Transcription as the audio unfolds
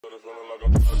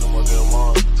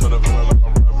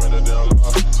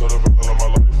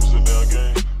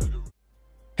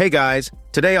Hey guys,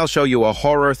 today I'll show you a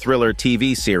horror thriller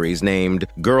TV series named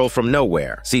Girl from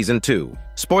Nowhere, Season 2.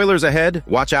 Spoilers ahead,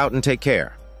 watch out and take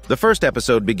care. The first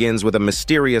episode begins with a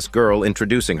mysterious girl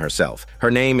introducing herself. Her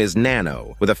name is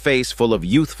Nano, with a face full of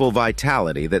youthful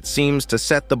vitality that seems to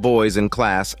set the boys in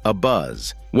class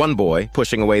abuzz. One boy,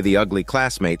 pushing away the ugly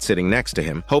classmate sitting next to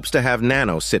him, hopes to have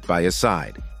Nano sit by his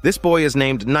side. This boy is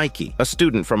named Nike, a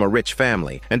student from a rich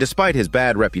family, and despite his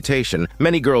bad reputation,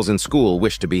 many girls in school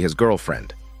wish to be his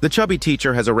girlfriend. The chubby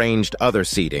teacher has arranged other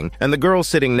seating, and the girl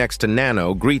sitting next to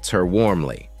Nano greets her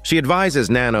warmly. She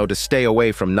advises Nano to stay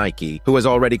away from Nike, who has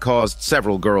already caused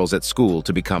several girls at school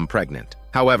to become pregnant.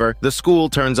 However, the school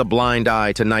turns a blind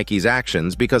eye to Nike's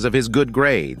actions because of his good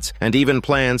grades, and even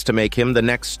plans to make him the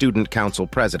next student council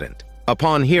president.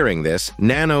 Upon hearing this,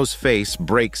 Nano's face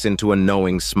breaks into a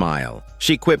knowing smile.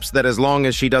 She quips that as long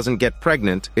as she doesn't get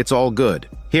pregnant, it's all good.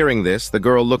 Hearing this, the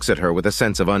girl looks at her with a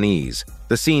sense of unease.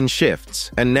 The scene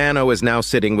shifts, and Nano is now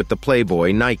sitting with the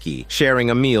playboy Nike,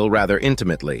 sharing a meal rather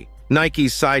intimately.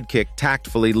 Nike's sidekick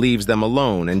tactfully leaves them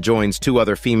alone and joins two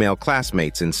other female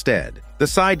classmates instead. The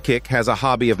sidekick has a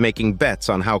hobby of making bets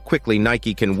on how quickly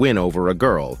Nike can win over a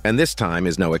girl, and this time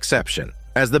is no exception.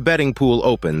 As the betting pool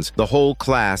opens, the whole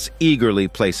class eagerly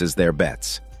places their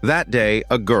bets. That day,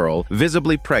 a girl,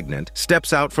 visibly pregnant,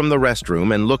 steps out from the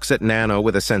restroom and looks at Nano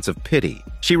with a sense of pity.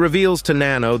 She reveals to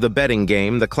Nano the betting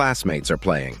game the classmates are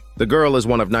playing. The girl is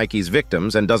one of Nike's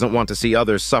victims and doesn't want to see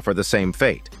others suffer the same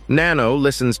fate. Nano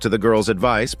listens to the girl's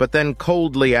advice, but then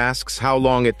coldly asks how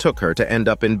long it took her to end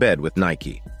up in bed with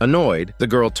Nike. Annoyed, the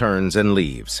girl turns and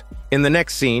leaves. In the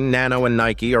next scene, Nano and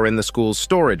Nike are in the school's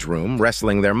storage room,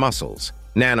 wrestling their muscles.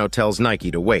 Nano tells Nike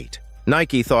to wait.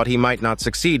 Nike thought he might not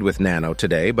succeed with Nano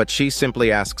today, but she simply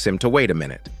asks him to wait a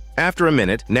minute. After a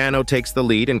minute, Nano takes the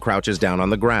lead and crouches down on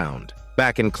the ground.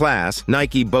 Back in class,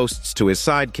 Nike boasts to his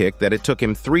sidekick that it took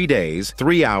him 3 days,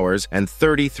 3 hours, and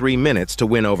 33 minutes to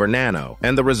win over Nano,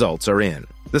 and the results are in.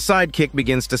 The sidekick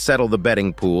begins to settle the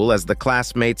betting pool as the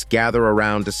classmates gather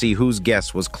around to see whose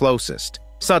guess was closest.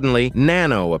 Suddenly,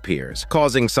 Nano appears,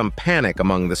 causing some panic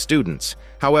among the students.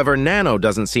 However, Nano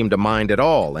doesn't seem to mind at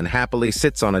all and happily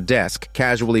sits on a desk,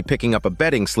 casually picking up a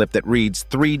betting slip that reads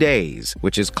 3 days,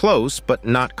 which is close but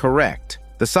not correct.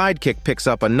 The sidekick picks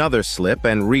up another slip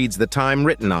and reads the time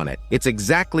written on it. It's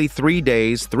exactly 3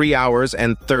 days, 3 hours,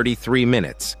 and 33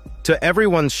 minutes. To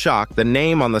everyone's shock, the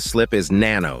name on the slip is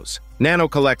Nano's. Nano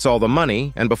collects all the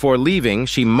money, and before leaving,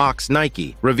 she mocks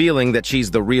Nike, revealing that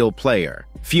she's the real player.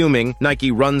 Fuming,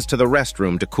 Nike runs to the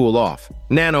restroom to cool off.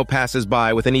 Nano passes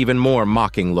by with an even more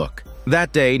mocking look.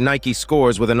 That day, Nike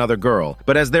scores with another girl,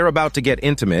 but as they're about to get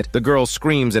intimate, the girl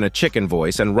screams in a chicken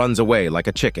voice and runs away like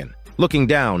a chicken. Looking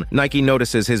down, Nike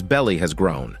notices his belly has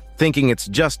grown. Thinking it's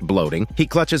just bloating, he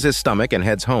clutches his stomach and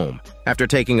heads home. After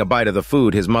taking a bite of the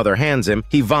food his mother hands him,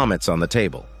 he vomits on the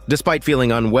table. Despite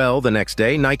feeling unwell the next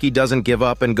day, Nike doesn't give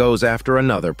up and goes after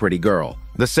another pretty girl.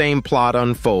 The same plot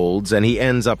unfolds and he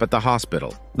ends up at the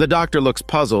hospital. The doctor looks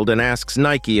puzzled and asks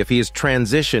Nike if he is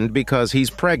transitioned because he's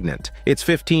pregnant. It's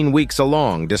 15 weeks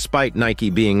along, despite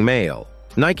Nike being male.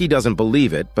 Nike doesn't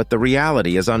believe it, but the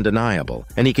reality is undeniable,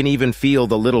 and he can even feel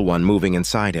the little one moving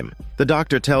inside him. The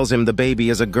doctor tells him the baby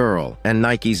is a girl, and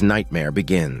Nike's nightmare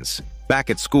begins. Back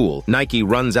at school, Nike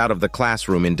runs out of the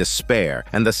classroom in despair,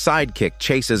 and the sidekick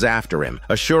chases after him,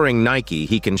 assuring Nike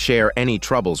he can share any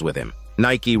troubles with him.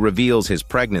 Nike reveals his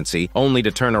pregnancy, only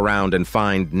to turn around and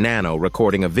find Nano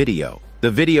recording a video.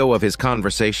 The video of his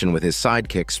conversation with his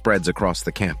sidekick spreads across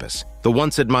the campus. The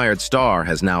once-admired star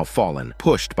has now fallen,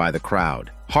 pushed by the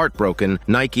crowd. Heartbroken,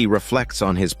 Nike reflects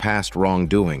on his past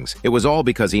wrongdoings. It was all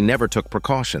because he never took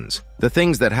precautions. The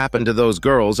things that happened to those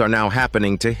girls are now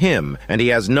happening to him, and he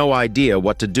has no idea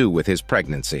what to do with his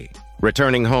pregnancy.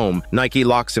 Returning home, Nike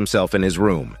locks himself in his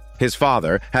room. His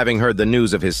father, having heard the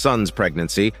news of his son's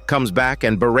pregnancy, comes back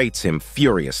and berates him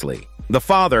furiously. The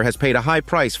father has paid a high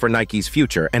price for Nike's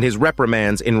future, and his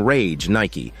reprimands enrage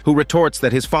Nike, who retorts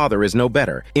that his father is no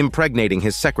better, impregnating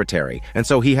his secretary, and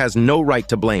so he has no right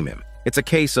to blame him. It's a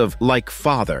case of like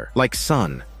father, like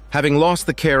son. Having lost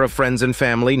the care of friends and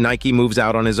family, Nike moves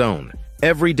out on his own.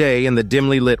 Every day in the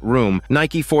dimly lit room,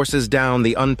 Nike forces down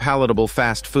the unpalatable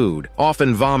fast food,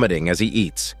 often vomiting as he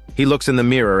eats. He looks in the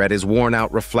mirror at his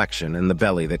worn-out reflection and the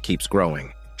belly that keeps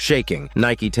growing. Shaking,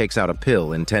 Nike takes out a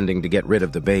pill intending to get rid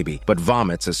of the baby, but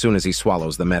vomits as soon as he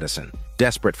swallows the medicine.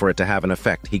 Desperate for it to have an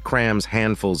effect, he crams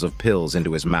handfuls of pills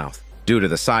into his mouth. Due to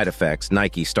the side effects,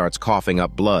 Nike starts coughing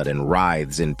up blood and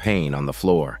writhes in pain on the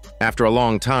floor. After a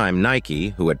long time, Nike,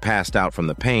 who had passed out from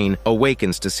the pain,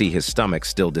 awakens to see his stomach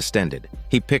still distended.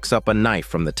 He picks up a knife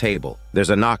from the table.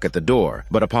 There's a knock at the door,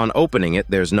 but upon opening it,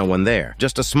 there's no one there.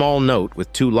 Just a small note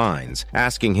with 2 lines,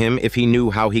 asking him if he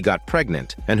knew how he got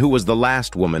pregnant and who was the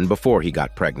last woman before he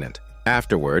got pregnant.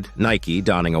 Afterward, Nike,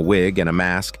 donning a wig and a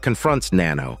mask, confronts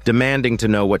Nano, demanding to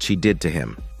know what she did to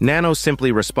him. Nano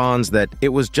simply responds that it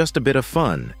was just a bit of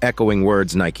fun, echoing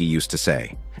words Nike used to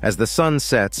say. As the sun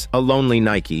sets, a lonely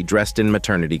Nike, dressed in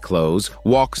maternity clothes,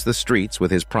 walks the streets with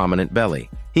his prominent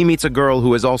belly. He meets a girl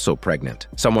who is also pregnant,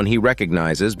 someone he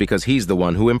recognizes because he's the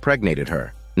one who impregnated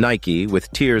her. Nike,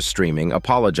 with tears streaming,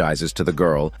 apologizes to the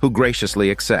girl, who graciously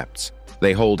accepts.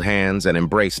 They hold hands and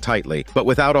embrace tightly, but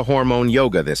without a hormone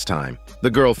yoga this time. The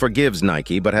girl forgives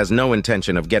Nike but has no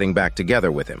intention of getting back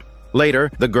together with him. Later,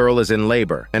 the girl is in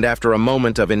labor, and after a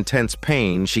moment of intense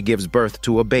pain, she gives birth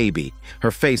to a baby.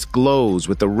 Her face glows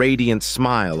with the radiant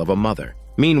smile of a mother.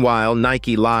 Meanwhile,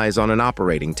 Nike lies on an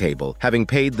operating table, having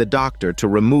paid the doctor to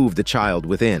remove the child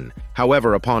within.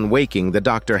 However, upon waking, the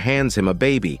doctor hands him a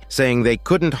baby, saying they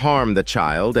couldn't harm the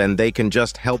child and they can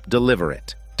just help deliver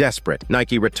it. Desperate,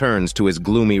 Nike returns to his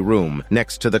gloomy room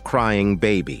next to the crying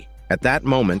baby. At that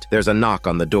moment, there's a knock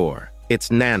on the door.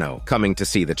 It's Nano coming to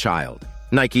see the child.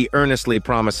 Nike earnestly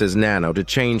promises Nano to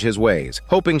change his ways,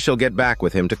 hoping she'll get back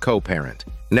with him to co-parent.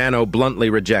 Nano bluntly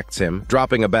rejects him,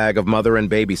 dropping a bag of mother and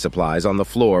baby supplies on the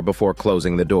floor before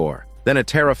closing the door. Then a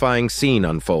terrifying scene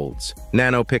unfolds.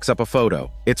 Nano picks up a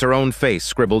photo. It's her own face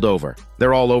scribbled over.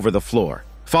 They're all over the floor.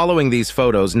 Following these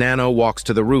photos, Nano walks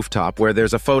to the rooftop where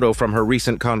there's a photo from her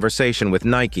recent conversation with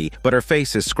Nike, but her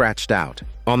face is scratched out.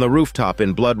 On the rooftop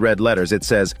in blood-red letters it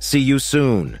says, "See you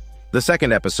soon." The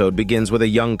second episode begins with a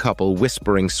young couple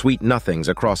whispering sweet nothings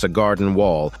across a garden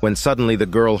wall when suddenly the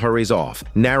girl hurries off,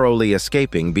 narrowly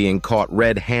escaping being caught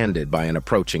red-handed by an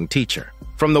approaching teacher.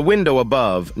 From the window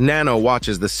above, Nano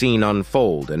watches the scene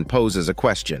unfold and poses a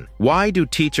question. Why do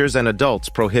teachers and adults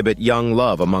prohibit young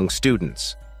love among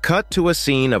students? Cut to a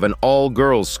scene of an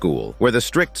all-girls school where the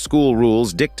strict school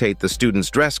rules dictate the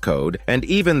students' dress code and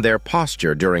even their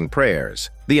posture during prayers.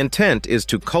 The intent is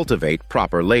to cultivate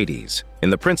proper ladies.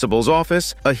 In the principal's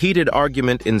office, a heated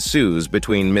argument ensues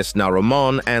between Miss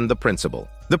Narumon and the principal.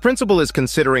 The principal is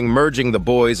considering merging the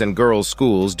boys' and girls'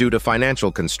 schools due to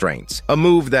financial constraints, a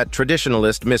move that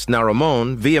traditionalist Miss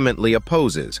Narumon vehemently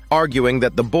opposes, arguing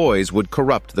that the boys would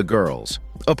corrupt the girls.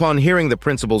 Upon hearing the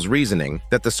principal's reasoning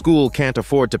that the school can't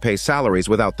afford to pay salaries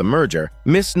without the merger,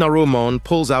 Miss Narumon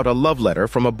pulls out a love letter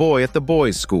from a boy at the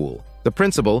boys' school. The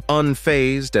principal,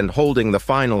 unfazed and holding the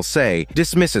final say,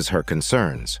 dismisses her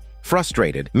concerns.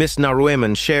 Frustrated, Miss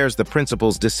Naruemon shares the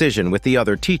principal's decision with the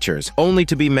other teachers, only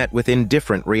to be met with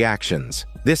indifferent reactions.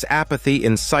 This apathy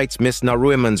incites Miss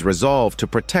Naruemon's resolve to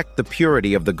protect the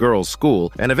purity of the girls'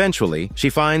 school, and eventually, she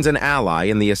finds an ally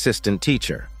in the assistant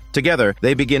teacher. Together,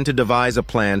 they begin to devise a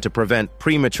plan to prevent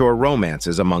premature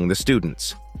romances among the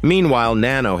students. Meanwhile,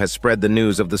 Nano has spread the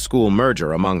news of the school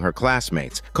merger among her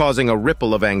classmates, causing a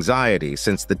ripple of anxiety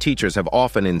since the teachers have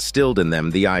often instilled in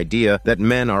them the idea that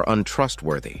men are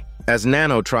untrustworthy. As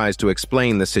Nano tries to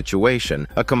explain the situation,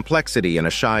 a complexity in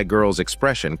a shy girl's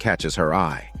expression catches her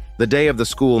eye. The day of the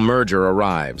school merger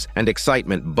arrives, and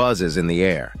excitement buzzes in the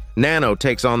air. Nano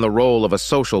takes on the role of a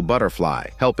social butterfly,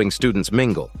 helping students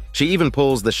mingle. She even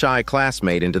pulls the shy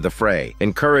classmate into the fray,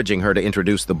 encouraging her to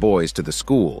introduce the boys to the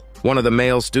school. One of the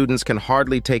male students can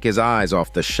hardly take his eyes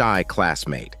off the shy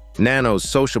classmate. Nano's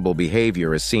sociable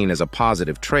behavior is seen as a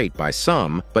positive trait by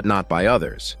some, but not by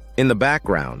others. In the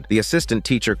background, the assistant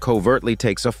teacher covertly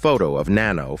takes a photo of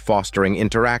Nano fostering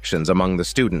interactions among the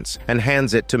students and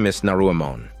hands it to Miss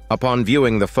Naruemon. Upon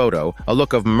viewing the photo, a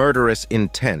look of murderous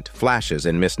intent flashes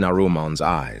in Miss Naruemon's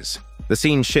eyes. The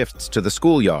scene shifts to the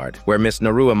schoolyard, where Miss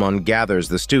Naruemon gathers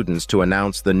the students to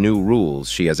announce the new rules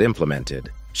she has implemented.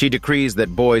 She decrees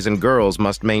that boys and girls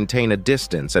must maintain a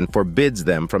distance and forbids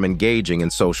them from engaging in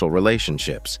social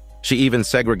relationships. She even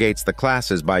segregates the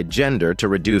classes by gender to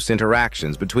reduce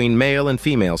interactions between male and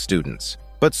female students.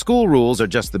 But school rules are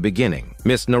just the beginning.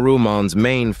 Miss Naruemon's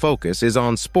main focus is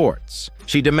on sports.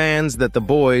 She demands that the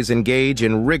boys engage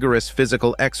in rigorous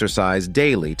physical exercise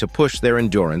daily to push their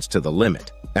endurance to the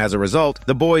limit. As a result,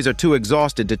 the boys are too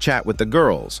exhausted to chat with the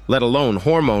girls, let alone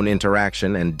hormone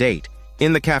interaction and date.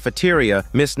 In the cafeteria,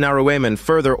 Miss Naruemon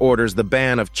further orders the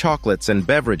ban of chocolates and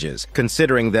beverages,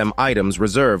 considering them items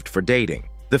reserved for dating.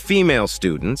 The female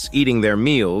students, eating their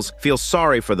meals, feel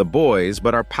sorry for the boys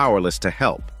but are powerless to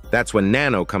help. That's when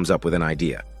Nano comes up with an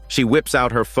idea. She whips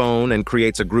out her phone and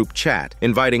creates a group chat,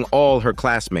 inviting all her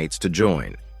classmates to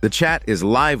join. The chat is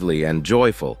lively and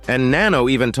joyful, and Nano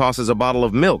even tosses a bottle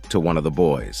of milk to one of the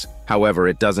boys. However,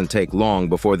 it doesn't take long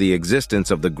before the existence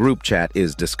of the group chat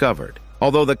is discovered.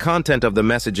 Although the content of the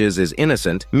messages is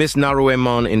innocent, Miss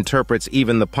Naruemon interprets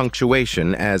even the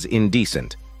punctuation as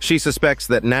indecent. She suspects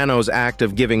that Nano's act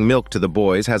of giving milk to the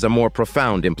boys has a more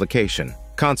profound implication.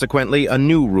 Consequently, a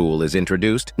new rule is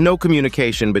introduced: no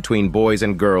communication between boys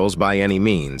and girls by any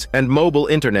means, and mobile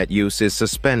internet use is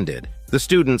suspended. The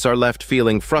students are left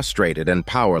feeling frustrated and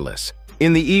powerless.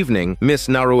 In the evening, Miss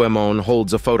Naruemon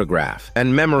holds a photograph,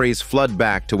 and memories flood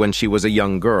back to when she was a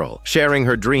young girl, sharing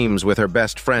her dreams with her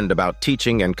best friend about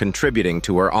teaching and contributing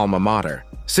to her alma mater.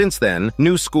 Since then,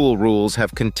 new school rules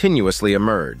have continuously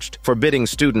emerged, forbidding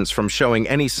students from showing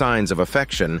any signs of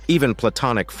affection, even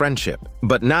platonic friendship.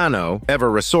 But Nano,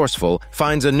 ever resourceful,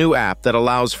 finds a new app that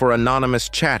allows for anonymous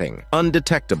chatting,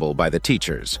 undetectable by the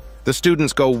teachers. The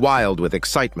students go wild with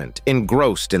excitement,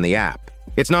 engrossed in the app.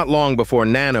 It's not long before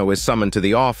Nano is summoned to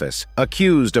the office,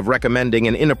 accused of recommending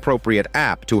an inappropriate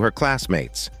app to her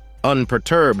classmates.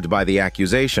 Unperturbed by the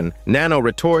accusation, Nano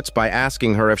retorts by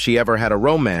asking her if she ever had a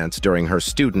romance during her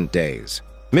student days.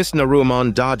 Miss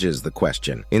Naruemon dodges the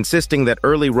question, insisting that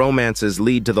early romances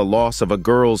lead to the loss of a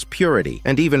girl's purity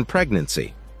and even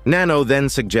pregnancy. Nano then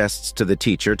suggests to the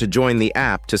teacher to join the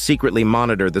app to secretly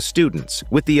monitor the students,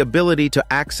 with the ability to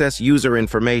access user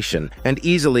information and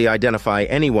easily identify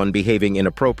anyone behaving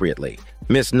inappropriately.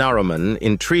 Miss Naruemon,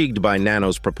 intrigued by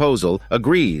Nano's proposal,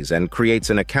 agrees and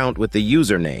creates an account with the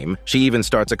username. She even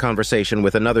starts a conversation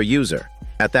with another user.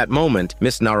 At that moment,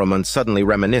 Miss Naruemon suddenly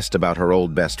reminisced about her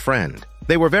old best friend.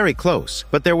 They were very close,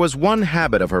 but there was one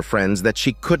habit of her friend's that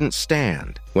she couldn't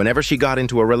stand. Whenever she got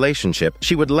into a relationship,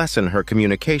 she would lessen her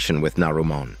communication with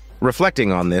Naruemon.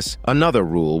 Reflecting on this, another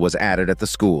rule was added at the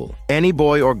school. Any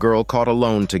boy or girl caught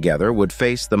alone together would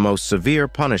face the most severe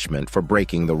punishment for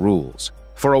breaking the rules.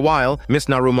 For a while, Miss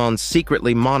Naruemon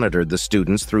secretly monitored the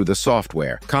students through the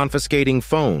software, confiscating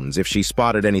phones if she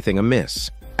spotted anything amiss.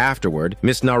 Afterward,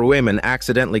 Miss Naruemon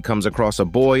accidentally comes across a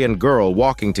boy and girl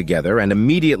walking together and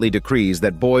immediately decrees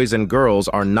that boys and girls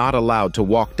are not allowed to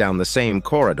walk down the same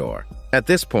corridor. At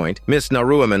this point, Miss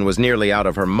Naruemon was nearly out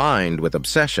of her mind with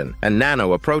obsession, and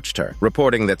Nano approached her,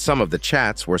 reporting that some of the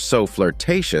chats were so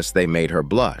flirtatious they made her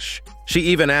blush. She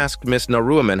even asked Miss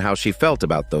Naruemon how she felt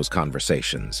about those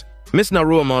conversations. Miss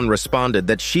Naruemon responded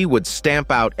that she would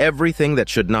stamp out everything that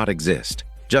should not exist.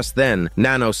 Just then,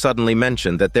 Nano suddenly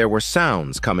mentioned that there were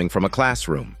sounds coming from a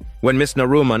classroom. When Miss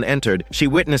Naruemon entered, she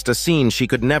witnessed a scene she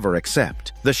could never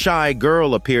accept. The shy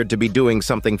girl appeared to be doing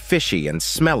something fishy and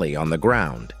smelly on the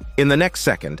ground. In the next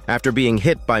second, after being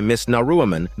hit by Miss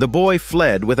Naruemon, the boy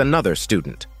fled with another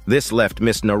student. This left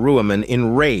Miss Naruemon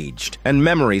enraged, and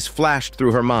memories flashed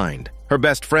through her mind. Her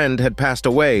best friend had passed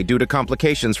away due to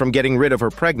complications from getting rid of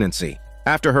her pregnancy.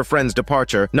 After her friend's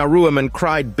departure, Naruemon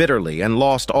cried bitterly and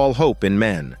lost all hope in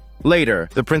men. Later,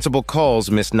 the principal calls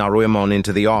Miss Naruemon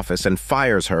into the office and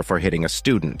fires her for hitting a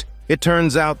student. It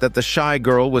turns out that the shy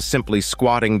girl was simply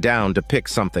squatting down to pick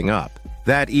something up.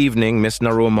 That evening, Miss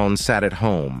Naruemon sat at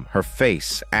home, her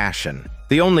face ashen.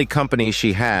 The only company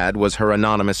she had was her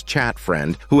anonymous chat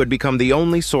friend, who had become the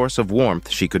only source of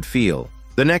warmth she could feel.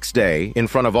 The next day, in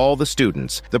front of all the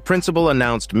students, the principal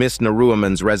announced Miss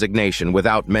Naruemon's resignation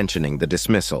without mentioning the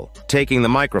dismissal. Taking the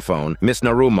microphone, Miss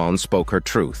Naruemon spoke her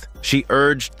truth. She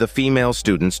urged the female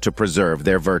students to preserve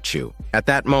their virtue. At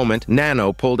that moment,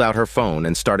 Nano pulled out her phone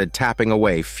and started tapping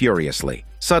away furiously.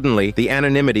 Suddenly, the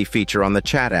anonymity feature on the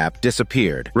chat app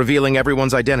disappeared, revealing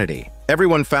everyone's identity.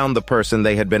 Everyone found the person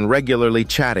they had been regularly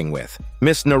chatting with.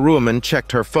 Miss Naruemon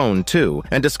checked her phone too,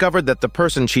 and discovered that the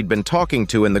person she'd been talking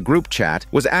to in the group chat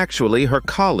was actually her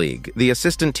colleague, the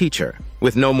assistant teacher.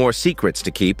 With no more secrets to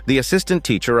keep, the assistant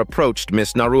teacher approached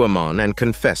Miss Naruemon and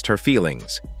confessed her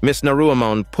feelings. Miss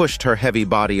Naruemon pushed her heavy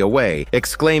body away,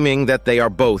 exclaiming that they are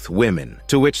both women,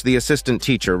 to which the assistant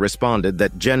teacher responded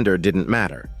that gender didn't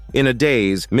matter. In a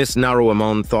daze, Miss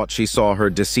Naruemon thought she saw her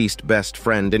deceased best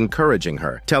friend encouraging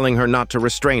her, telling her not to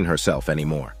restrain herself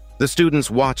anymore. The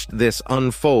students watched this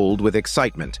unfold with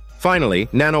excitement. Finally,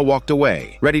 Nano walked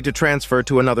away, ready to transfer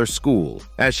to another school.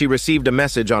 As she received a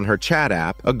message on her chat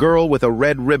app, a girl with a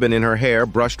red ribbon in her hair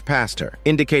brushed past her,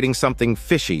 indicating something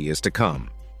fishy is to come.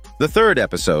 The third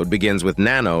episode begins with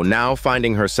Nano now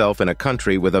finding herself in a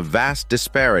country with a vast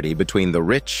disparity between the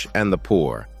rich and the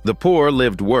poor. The poor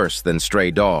lived worse than stray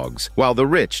dogs, while the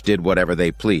rich did whatever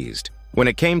they pleased. When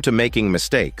it came to making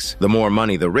mistakes, the more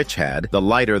money the rich had, the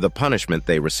lighter the punishment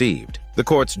they received. The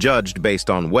courts judged based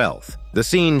on wealth. The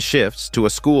scene shifts to a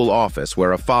school office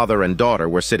where a father and daughter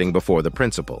were sitting before the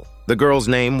principal. The girl's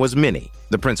name was Minnie.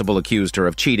 The principal accused her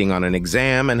of cheating on an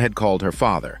exam and had called her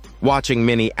father. Watching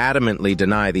Minnie adamantly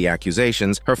deny the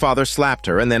accusations, her father slapped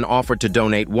her and then offered to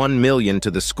donate $1 million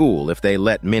to the school if they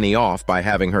let Minnie off by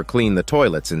having her clean the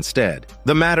toilets instead.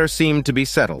 The matter seemed to be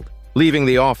settled. Leaving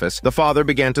the office, the father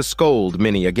began to scold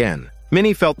Minnie again.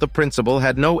 Minnie felt the principal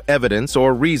had no evidence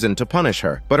or reason to punish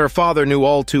her, but her father knew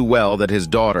all too well that his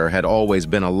daughter had always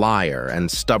been a liar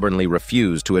and stubbornly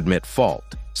refused to admit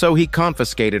fault. So he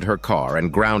confiscated her car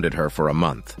and grounded her for a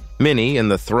month. Minnie, in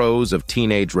the throes of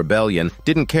teenage rebellion,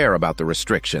 didn't care about the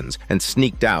restrictions and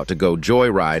sneaked out to go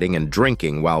joyriding and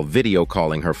drinking while video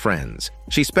calling her friends.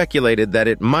 She speculated that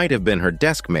it might have been her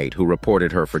deskmate who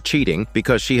reported her for cheating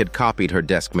because she had copied her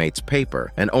deskmate's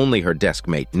paper and only her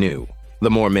deskmate knew. The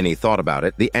more Minnie thought about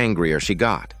it, the angrier she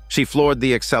got. She floored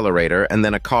the accelerator and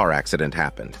then a car accident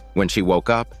happened. When she woke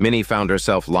up, Minnie found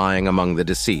herself lying among the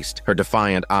deceased, her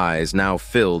defiant eyes now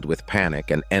filled with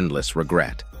panic and endless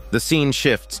regret. The scene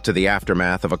shifts to the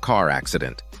aftermath of a car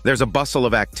accident. There's a bustle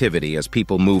of activity as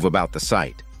people move about the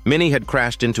site. Minnie had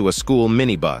crashed into a school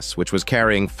minibus which was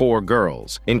carrying 4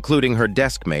 girls, including her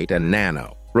deskmate and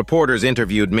Nano. Reporters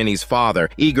interviewed Minnie's father,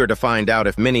 eager to find out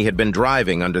if Minnie had been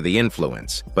driving under the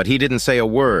influence, but he didn't say a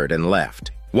word and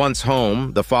left. Once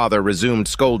home, the father resumed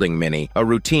scolding Minnie, a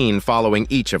routine following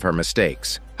each of her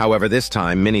mistakes. However, this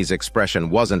time, Minnie's expression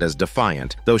wasn't as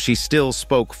defiant, though she still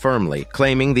spoke firmly,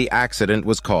 claiming the accident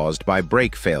was caused by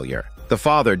brake failure. The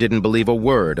father didn't believe a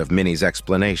word of Minnie's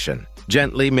explanation.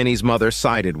 Gently, Minnie's mother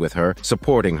sided with her,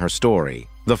 supporting her story.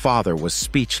 The father was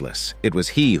speechless. It was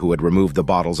he who had removed the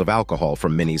bottles of alcohol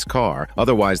from Minnie's car,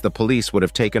 otherwise the police would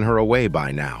have taken her away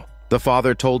by now. The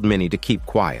father told Minnie to keep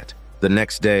quiet. The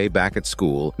next day, back at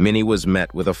school, Minnie was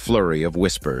met with a flurry of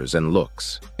whispers and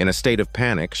looks. In a state of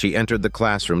panic, she entered the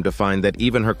classroom to find that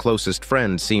even her closest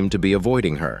friend seemed to be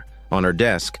avoiding her. On her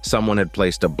desk, someone had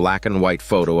placed a black and white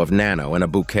photo of Nano and a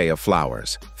bouquet of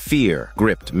flowers. Fear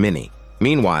gripped Minnie.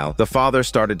 Meanwhile, the father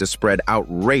started to spread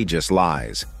outrageous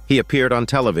lies. He appeared on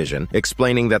television,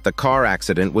 explaining that the car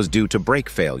accident was due to brake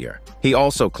failure. He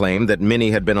also claimed that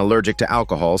Minnie had been allergic to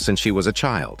alcohol since she was a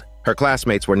child. Her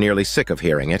classmates were nearly sick of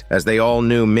hearing it, as they all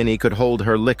knew Minnie could hold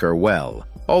her liquor well.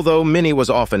 Although Minnie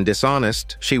was often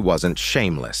dishonest, she wasn't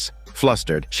shameless.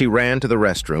 Flustered, she ran to the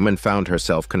restroom and found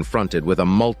herself confronted with a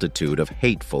multitude of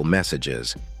hateful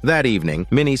messages. That evening,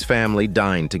 Minnie's family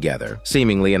dined together,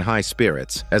 seemingly in high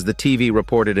spirits, as the TV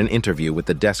reported an interview with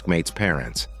the deskmate's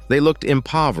parents. They looked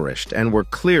impoverished and were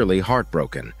clearly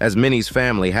heartbroken, as Minnie's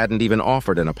family hadn't even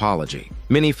offered an apology.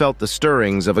 Minnie felt the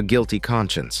stirrings of a guilty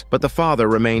conscience, but the father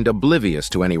remained oblivious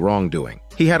to any wrongdoing.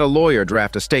 He had a lawyer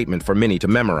draft a statement for Minnie to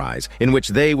memorize, in which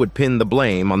they would pin the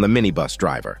blame on the minibus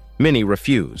driver. Minnie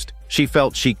refused. She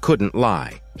felt she couldn't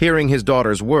lie. Hearing his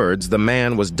daughter's words, the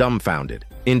man was dumbfounded.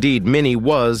 Indeed, Minnie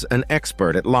was an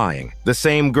expert at lying. The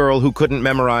same girl who couldn't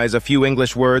memorize a few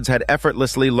English words had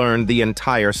effortlessly learned the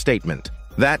entire statement.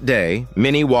 That day,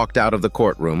 Minnie walked out of the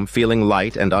courtroom feeling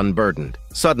light and unburdened.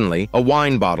 Suddenly, a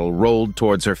wine bottle rolled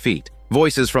towards her feet.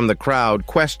 Voices from the crowd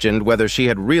questioned whether she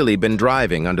had really been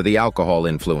driving under the alcohol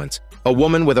influence. A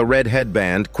woman with a red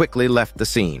headband quickly left the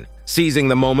scene. Seizing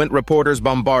the moment, reporters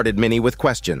bombarded Minnie with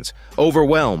questions.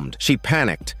 Overwhelmed, she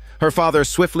panicked. Her father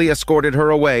swiftly escorted her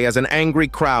away as an angry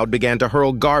crowd began to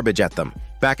hurl garbage at them.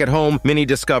 Back at home, Minnie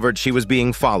discovered she was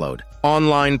being followed.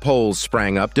 Online polls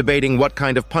sprang up, debating what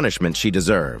kind of punishment she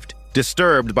deserved.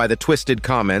 Disturbed by the twisted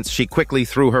comments, she quickly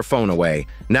threw her phone away.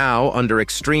 Now, under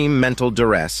extreme mental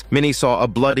duress, Minnie saw a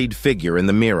bloodied figure in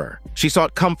the mirror. She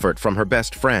sought comfort from her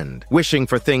best friend, wishing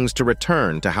for things to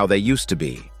return to how they used to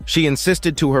be. She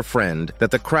insisted to her friend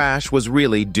that the crash was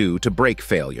really due to brake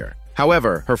failure.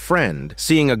 However, her friend,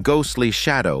 seeing a ghostly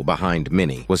shadow behind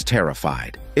Minnie, was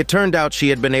terrified. It turned out she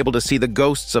had been able to see the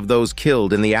ghosts of those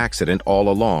killed in the accident all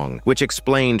along, which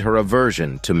explained her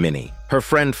aversion to Minnie. Her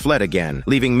friend fled again,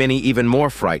 leaving Minnie even more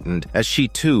frightened as she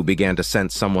too began to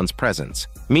sense someone's presence.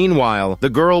 Meanwhile, the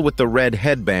girl with the red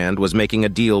headband was making a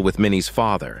deal with Minnie's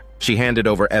father. She handed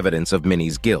over evidence of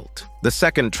Minnie's guilt. The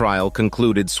second trial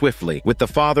concluded swiftly, with the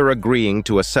father agreeing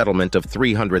to a settlement of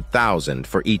 $300,000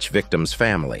 for each victim's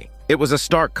family. It was a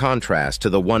stark contrast to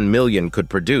the $1 million could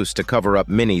produce to cover up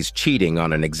Minnie's cheating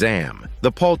on an exam.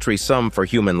 The paltry sum for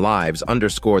human lives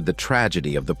underscored the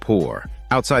tragedy of the poor.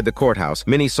 Outside the courthouse,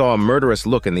 Minnie saw a murderous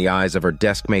look in the eyes of her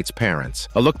deskmate's parents,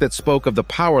 a look that spoke of the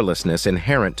powerlessness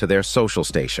inherent to their social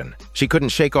station. She couldn't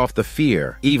shake off the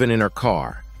fear, even in her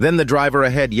car. Then the driver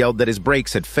ahead yelled that his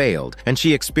brakes had failed, and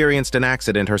she experienced an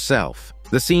accident herself.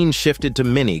 The scene shifted to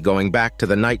Minnie going back to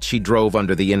the night she drove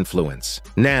under the influence.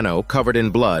 Nano, covered in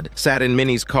blood, sat in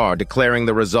Minnie's car declaring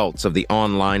the results of the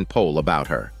online poll about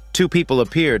her. Two people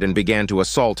appeared and began to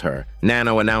assault her.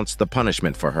 Nano announced the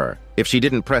punishment for her. If she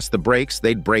didn't press the brakes,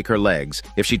 they'd break her legs.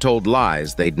 If she told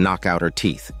lies, they'd knock out her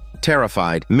teeth.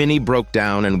 Terrified, Minnie broke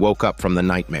down and woke up from the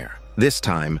nightmare. This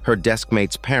time, her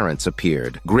deskmate's parents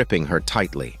appeared, gripping her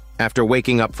tightly. After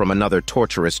waking up from another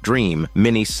torturous dream,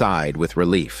 Minnie sighed with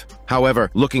relief.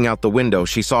 However, looking out the window,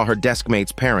 she saw her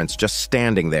deskmate's parents just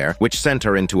standing there, which sent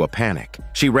her into a panic.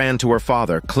 She ran to her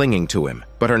father, clinging to him,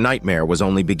 but her nightmare was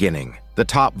only beginning. The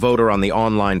top voter on the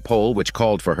online poll, which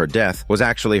called for her death, was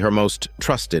actually her most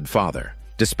trusted father.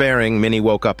 Despairing, Minnie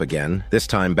woke up again, this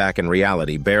time back in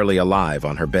reality, barely alive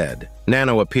on her bed.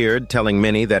 Nano appeared, telling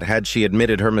Minnie that had she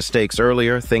admitted her mistakes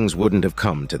earlier, things wouldn't have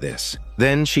come to this.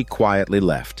 Then she quietly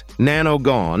left. Nano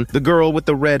gone, the girl with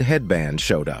the red headband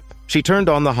showed up. She turned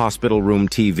on the hospital room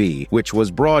TV, which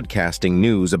was broadcasting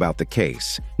news about the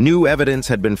case. New evidence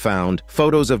had been found,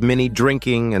 photos of Minnie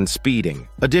drinking and speeding.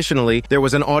 Additionally, there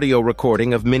was an audio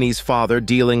recording of Minnie's father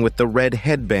dealing with the red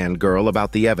headband girl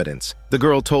about the evidence. The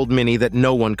girl told Minnie that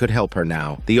no one could help her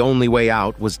now. The only way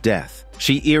out was death.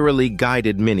 She eerily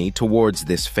guided Minnie towards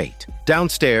this fate.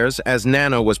 Downstairs, as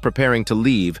Nano was preparing to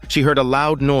leave, she heard a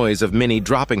loud noise of Minnie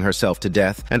dropping herself to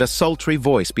death and a sultry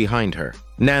voice behind her.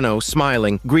 Nano,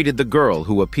 smiling, greeted the girl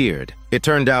who appeared. It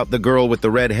turned out the girl with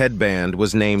the red headband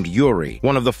was named Yuri,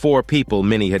 one of the 4 people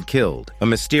Minnie had killed, a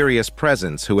mysterious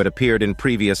presence who had appeared in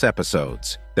previous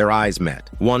episodes. Their eyes met,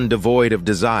 one devoid of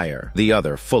desire, the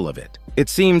other full of it. It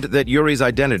seemed that Yuri's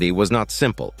identity was not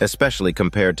simple, especially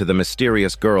compared to the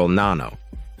mysterious girl Nano.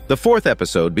 The 4th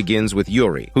episode begins with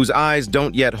Yuri, whose eyes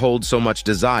don't yet hold so much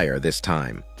desire this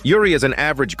time. Yuri is an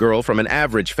average girl from an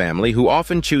average family who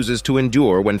often chooses to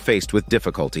endure when faced with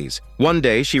difficulties. One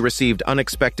day, she received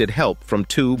unexpected help from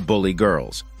 2 bully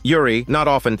girls. Yuri, not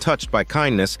often touched by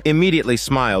kindness, immediately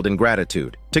smiled in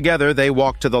gratitude. Together, they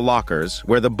walked to the lockers,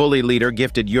 where the bully leader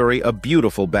gifted Yuri a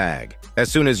beautiful bag. As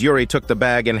soon as Yuri took the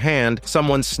bag in hand,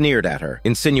 someone sneered at her,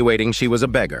 insinuating she was a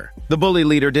beggar. The bully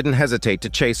leader didn't hesitate to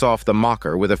chase off the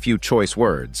mocker with a few choice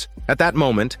words. At that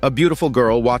moment, a beautiful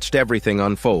girl watched everything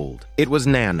unfold. It was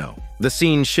Nano. The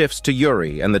scene shifts to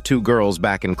Yuri and the 2 girls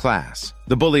back in class.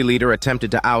 The bully leader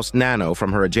attempted to oust Nano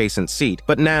from her adjacent seat,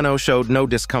 but Nano showed no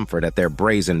discomfort at their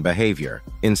brazen behavior.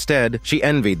 Instead, she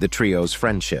envied the trio's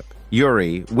friendship.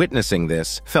 Yuri, witnessing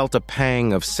this, felt a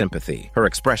pang of sympathy, her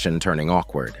expression turning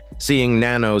awkward. Seeing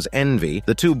Nano's envy,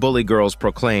 the 2 bully girls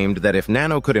proclaimed that if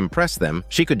Nano could impress them,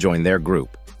 she could join their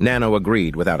group. Nano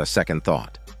agreed without a second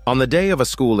thought. On the day of a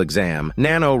school exam,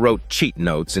 Nano wrote cheat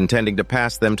notes intending to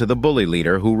pass them to the bully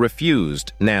leader, who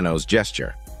refused Nano's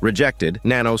gesture. Rejected,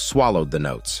 Nano swallowed the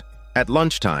notes. At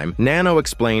lunchtime, Nano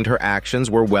explained her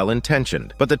actions were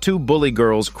well-intentioned, but the 2 bully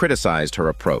girls criticized her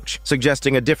approach,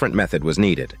 suggesting a different method was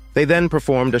needed. They then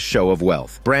performed a show of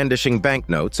wealth, brandishing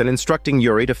banknotes and instructing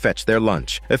Yuri to fetch their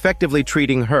lunch, effectively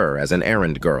treating her as an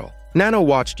errand girl. Nano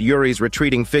watched Yuri's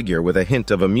retreating figure with a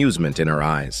hint of amusement in her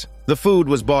eyes. The food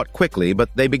was bought quickly, but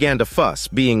they began to fuss,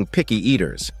 being picky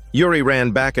eaters. Yuri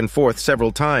ran back and forth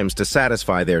several times to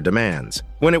satisfy their demands.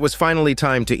 When it was finally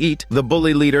time to eat, the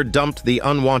bully leader dumped the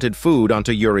unwanted food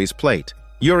onto Yuri's plate.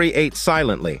 Yuri ate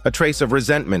silently, a trace of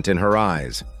resentment in her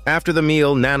eyes. After the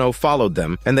meal, Nano followed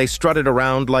them, and they strutted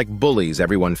around like bullies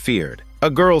everyone feared. A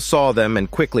girl saw them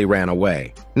and quickly ran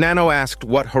away. Nano asked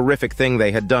what horrific thing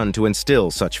they had done to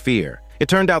instill such fear. It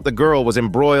turned out the girl was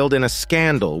embroiled in a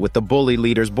scandal with the bully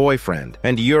leader's boyfriend,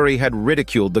 and Yuri had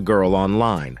ridiculed the girl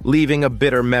online, leaving a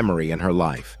bitter memory in her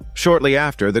life. Shortly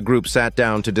after, the group sat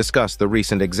down to discuss the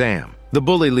recent exam. The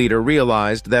bully leader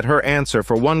realized that her answer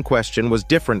for one question was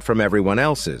different from everyone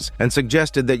else's, and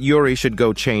suggested that Yuri should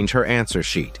go change her answer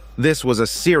sheet. This was a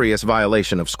serious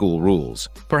violation of school rules.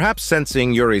 Perhaps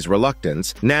sensing Yuri's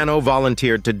reluctance, Nano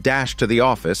volunteered to dash to the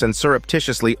office and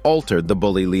surreptitiously altered the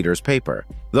bully leader's paper.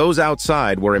 Those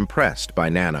outside were impressed by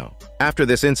Nano. After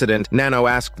this incident, Nano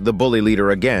asked the bully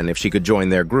leader again if she could join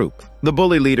their group. The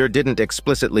bully leader didn't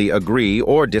explicitly agree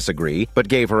or disagree, but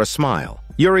gave her a smile.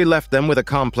 Yuri left them with a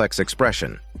complex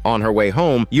expression. On her way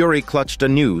home, Yuri clutched a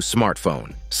new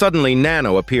smartphone. Suddenly,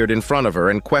 Nano appeared in front of her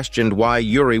and questioned why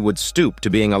Yuri would stoop to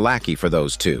being a lackey for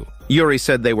those 2. Yuri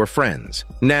said they were friends.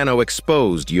 Nano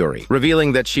exposed Yuri,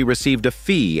 revealing that she received a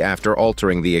fee after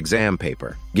altering the exam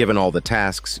paper. Given all the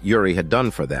tasks Yuri had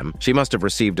done for them, she must have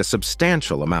received a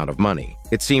substantial amount of money.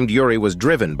 It seemed Yuri was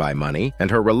driven by money, and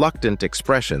her reluctant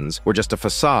expressions were just a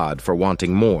facade for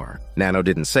wanting more. Nano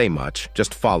didn't say much,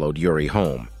 just followed Yuri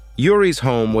home. Yuri's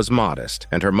home was modest,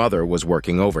 and her mother was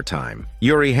working overtime.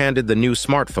 Yuri handed the new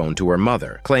smartphone to her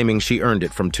mother, claiming she earned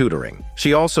it from tutoring.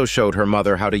 She also showed her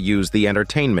mother how to use the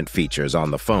entertainment features on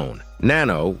the phone.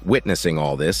 Nano, witnessing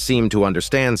all this, seemed to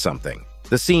understand something.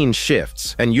 The scene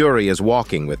shifts, and Yuri is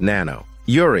walking with Nano.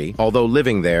 Yuri, although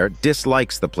living there,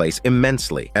 dislikes the place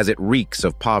immensely, as it reeks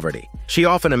of poverty. She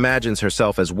often imagines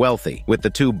herself as wealthy, with the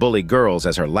two bully girls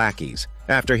as her lackeys.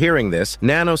 After hearing this,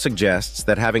 Nano suggests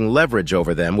that having leverage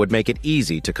over them would make it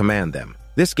easy to command them.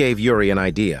 This gave Yuri an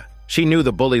idea. She knew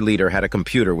the bully leader had a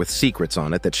computer with secrets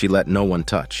on it that she let no one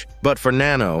touch. But for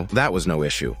Nano, that was no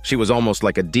issue. She was almost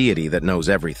like a deity that knows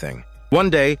everything. One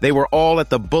day, they were all at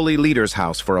the bully leader's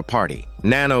house for a party.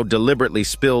 Nano deliberately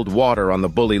spilled water on the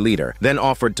bully leader, then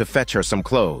offered to fetch her some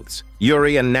clothes.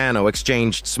 Yuri and Nano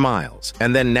exchanged smiles,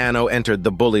 and then Nano entered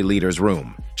the bully leader's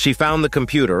room. She found the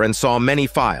computer and saw many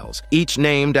files, each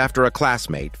named after a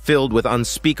classmate, filled with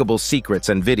unspeakable secrets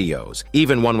and videos,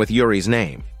 even one with Yuri's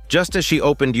name. Just as she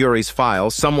opened Yuri's file,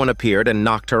 someone appeared and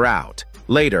knocked her out.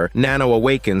 Later, Nano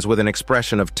awakens with an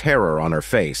expression of terror on her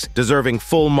face, deserving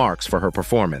full marks for her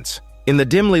performance. In the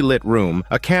dimly lit room,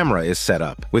 a camera is set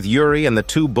up, with Yuri and the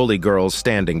two bully girls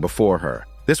standing before her.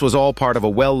 This was all part of a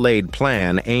well-laid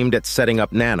plan aimed at setting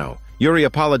up Nano. Yuri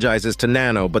apologizes to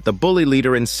Nano, but the bully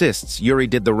leader insists Yuri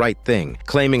did the right thing,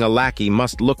 claiming a lackey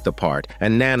must look the part,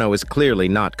 and Nano is clearly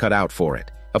not cut out for it.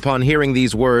 Upon hearing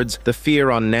these words, the fear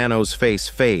on Nano's face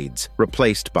fades,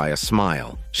 replaced by a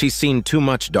smile. She's seen too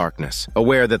much darkness,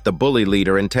 aware that the bully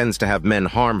leader intends to have men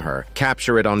harm her,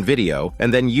 capture it on video,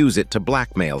 and then use it to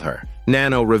blackmail her.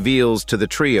 Nano reveals to the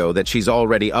trio that she's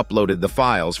already uploaded the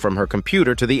files from her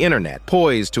computer to the internet,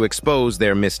 poised to expose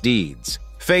their misdeeds.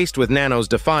 Faced with Nano's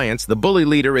defiance, the bully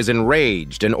leader is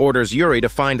enraged and orders Yuri to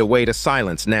find a way to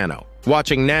silence Nano.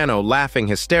 Watching Nano laughing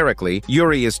hysterically,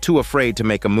 Yuri is too afraid to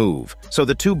make a move, so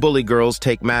the two bully girls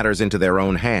take matters into their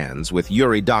own hands, with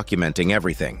Yuri documenting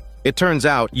everything. It turns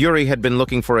out Yuri had been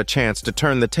looking for a chance to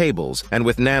turn the tables, and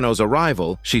with Nano's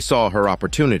arrival, she saw her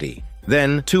opportunity.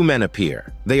 Then, two men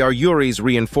appear. They are Yuri's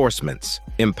reinforcements.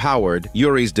 Empowered,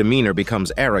 Yuri's demeanor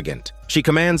becomes arrogant. She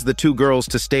commands the two girls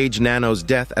to stage Nano's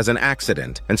death as an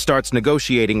accident and starts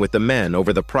negotiating with the men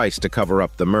over the price to cover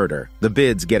up the murder, the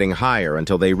bids getting higher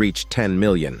until they reach 10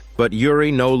 million. But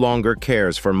Yuri no longer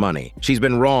cares for money. She's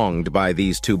been wronged by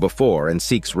these two before and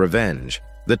seeks revenge.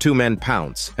 The two men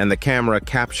pounce, and the camera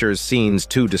captures scenes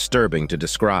too disturbing to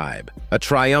describe. A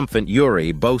triumphant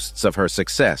Yuri boasts of her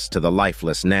success to the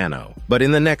lifeless Nano. But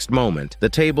in the next moment, the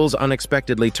tables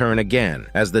unexpectedly turn again,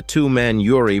 as the two men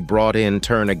Yuri brought in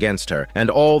turn against her, and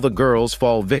all the girls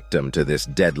fall victim to this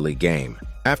deadly game.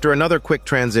 After another quick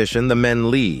transition, the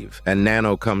men leave, and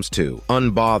Nano comes to,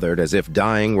 unbothered as if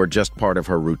dying were just part of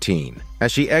her routine.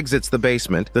 As she exits the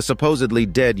basement, the supposedly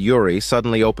dead Yuri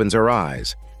suddenly opens her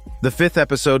eyes. The fifth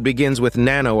episode begins with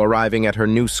Nano arriving at her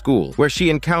new school, where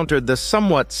she encountered the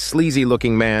somewhat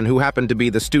sleazy-looking man who happened to be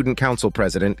the student council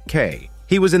president, Kay.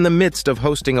 He was in the midst of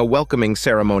hosting a welcoming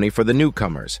ceremony for the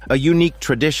newcomers, a unique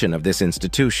tradition of this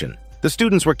institution. The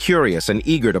students were curious and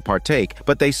eager to partake,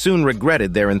 but they soon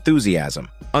regretted their enthusiasm.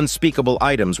 Unspeakable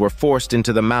items were forced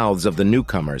into the mouths of the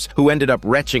newcomers, who ended up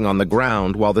retching on the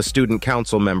ground while the student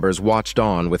council members watched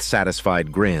on with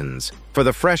satisfied grins. For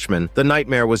the freshmen, the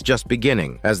nightmare was just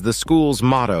beginning, as the school's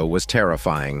motto was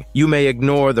terrifying. You may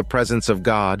ignore the presence of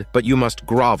God, but you must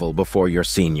grovel before your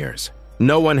seniors.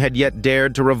 No one had yet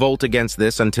dared to revolt against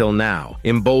this until now,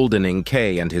 emboldening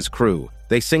Kay and his crew.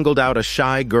 They singled out a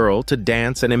shy girl to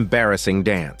dance an embarrassing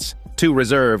dance. Too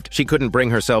reserved, she couldn't bring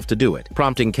herself to do it,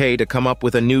 prompting Kay to come up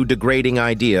with a new degrading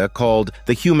idea called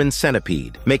the human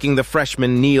centipede, making the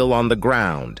freshman kneel on the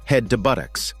ground, head to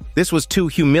buttocks. This was too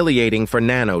humiliating for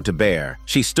Nano to bear.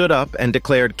 She stood up and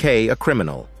declared Kay a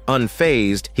criminal.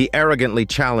 Unfazed, he arrogantly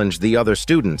challenged the other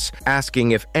students,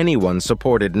 asking if anyone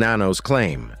supported Nano's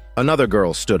claim. Another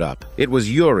girl stood up. It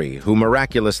was Yuri, who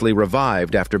miraculously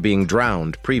revived after being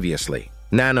drowned previously.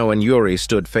 Nano and Yuri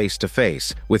stood face to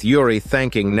face, with Yuri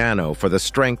thanking Nano for the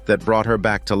strength that brought her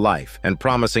back to life and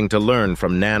promising to learn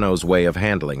from Nano's way of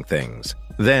handling things.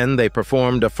 Then they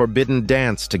performed a forbidden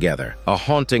dance together, a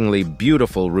hauntingly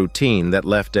beautiful routine that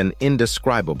left an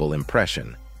indescribable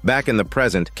impression. Back in the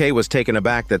present, Kay was taken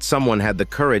aback that someone had the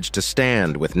courage to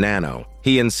stand with Nano.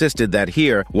 He insisted that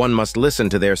here, one must listen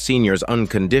to their seniors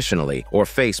unconditionally or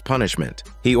face punishment.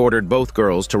 He ordered both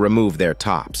girls to remove their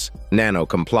tops. Nano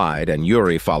complied and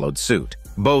Yuri followed suit.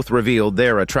 Both revealed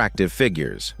their attractive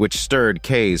figures, which stirred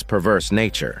Kay's perverse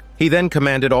nature. He then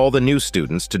commanded all the new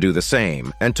students to do the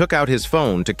same and took out his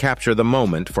phone to capture the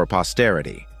moment for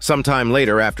posterity. Sometime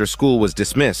later, after school was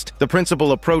dismissed, the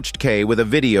principal approached Kay with a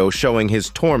video showing his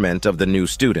torment of the new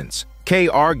students. Kay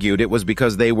argued it was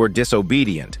because they were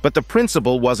disobedient, but the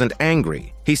principal wasn't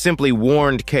angry. He simply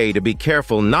warned Kay to be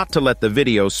careful not to let the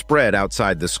video spread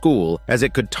outside the school, as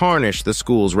it could tarnish the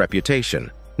school's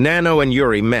reputation. Nano and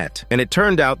Yuri met, and it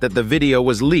turned out that the video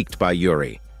was leaked by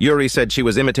Yuri. Yuri said she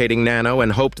was imitating Nano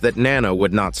and hoped that Nano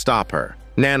would not stop her.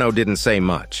 Nano didn't say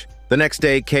much. The next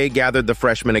day, Kay gathered the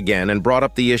freshmen again and brought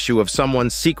up the issue of someone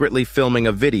secretly filming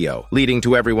a video, leading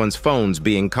to everyone's phones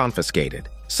being confiscated.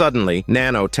 Suddenly,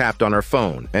 Nano tapped on her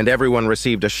phone, and everyone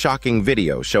received a shocking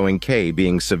video showing Kay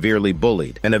being severely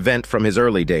bullied, an event from his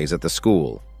early days at the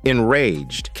school.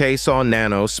 Enraged, Kay saw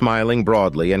Nano smiling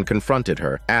broadly and confronted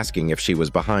her, asking if she was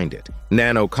behind it.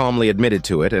 Nano calmly admitted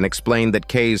to it and explained that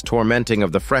Kay's tormenting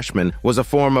of the freshman was a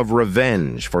form of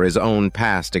revenge for his own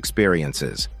past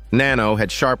experiences. Nano had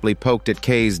sharply poked at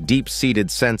Kay's deep-seated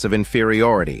sense of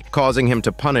inferiority, causing him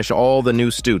to punish all the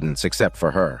new students except for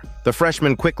her. The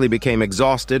freshman quickly became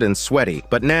exhausted and sweaty,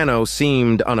 but Nano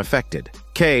seemed unaffected.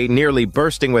 Kay, nearly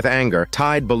bursting with anger,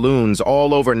 tied balloons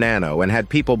all over Nano and had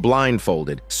people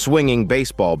blindfolded, swinging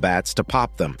baseball bats to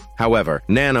pop them. However,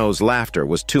 Nano's laughter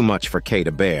was too much for Kay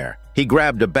to bear. He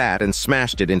grabbed a bat and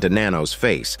smashed it into Nano's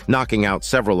face, knocking out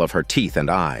several of her teeth and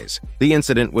eyes. The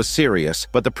incident was serious,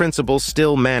 but the principal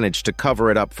still managed to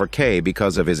cover it up for Kay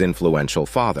because of his influential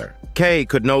father. Kay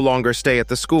could no longer stay at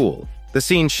the school. The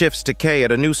scene shifts to Kay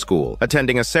at a new school,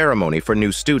 attending a ceremony for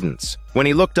new students. When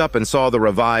he looked up and saw the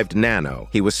revived Nano,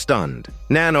 he was stunned.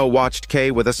 Nano watched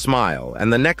Kay with a smile,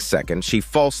 and the next second she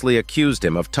falsely accused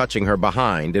him of touching her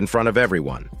behind in front of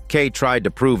everyone. Kay tried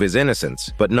to prove his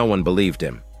innocence, but no one believed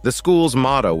him. The school's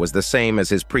motto was the same as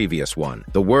his previous one.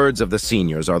 The words of the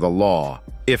seniors are the law.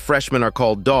 If freshmen are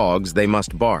called dogs, they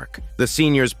must bark. The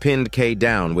seniors pinned Kay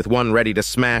down, with one ready to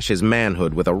smash his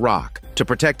manhood with a rock. To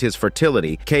protect his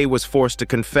fertility, Kay was forced to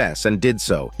confess and did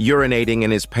so, urinating in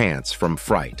his pants from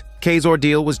fright. Kay's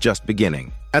ordeal was just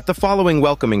beginning. At the following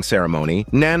welcoming ceremony,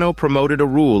 Nano promoted a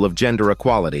rule of gender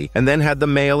equality and then had the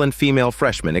male and female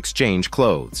freshmen exchange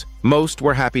clothes. Most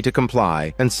were happy to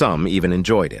comply, and some even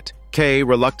enjoyed it. Kay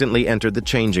reluctantly entered the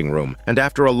changing room, and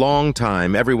after a long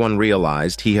time, everyone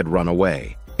realized he had run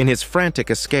away. In his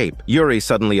frantic escape, Yuri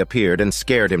suddenly appeared and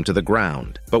scared him to the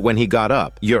ground. But when he got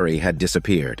up, Yuri had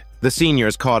disappeared. The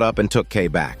seniors caught up and took Kay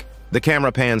back. The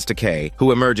camera pans to Kay,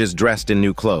 who emerges dressed in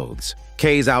new clothes.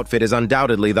 Kay's outfit is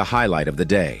undoubtedly the highlight of the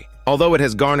day. Although it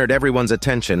has garnered everyone's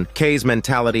attention, Kay's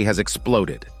mentality has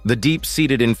exploded. The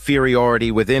deep-seated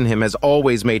inferiority within him has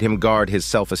always made him guard his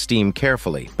self-esteem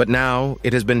carefully, but now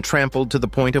it has been trampled to the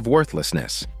point of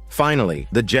worthlessness. Finally,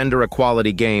 the gender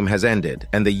equality game has ended,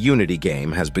 and the unity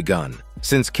game has begun.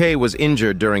 Since Kay was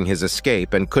injured during his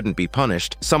escape and couldn't be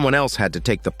punished, someone else had to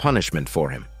take the punishment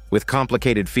for him. With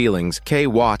complicated feelings, Kay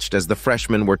watched as the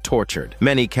freshmen were tortured,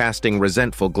 many casting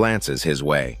resentful glances his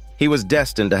way. He was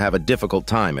destined to have a difficult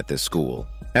time at this school.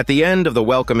 At the end of the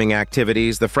welcoming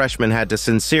activities, the freshmen had to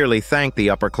sincerely thank the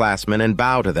upperclassmen and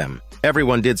bow to them.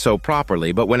 Everyone did so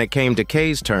properly, but when it came to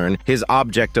Kay's turn, his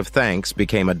object of thanks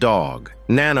became a dog.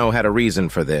 Nano had a reason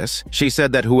for this. She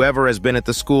said that whoever has been at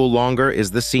the school longer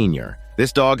is the senior.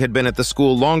 This dog had been at the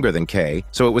school longer than Kay,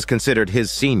 so it was considered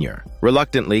his senior.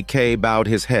 Reluctantly, Kay bowed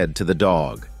his head to the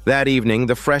dog. That evening,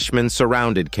 the freshmen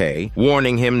surrounded Kay,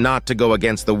 warning him not to go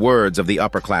against the words of the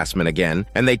upperclassmen again,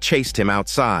 and they chased him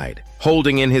outside.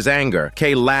 Holding in his anger,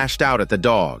 Kay lashed out at the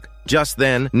dog. Just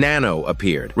then, Nano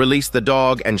appeared, released the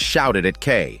dog, and shouted at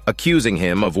Kay, accusing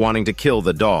him of wanting to kill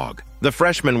the dog. The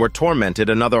freshmen were tormented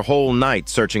another whole night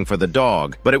searching for the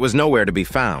dog, but it was nowhere to be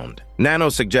found. Nano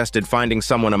suggested finding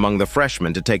someone among the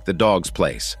freshmen to take the dog's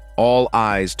place. All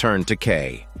eyes turned to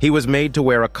Kay. He was made to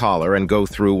wear a collar and go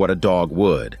through what a dog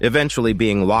would, eventually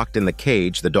being locked in the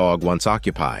cage the dog once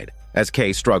occupied. As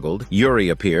Kay struggled, Yuri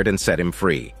appeared and set him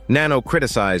free. Nano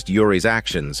criticized Yuri's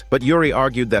actions, but Yuri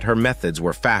argued that her methods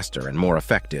were faster and more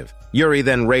effective. Yuri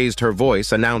then raised her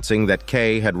voice, announcing that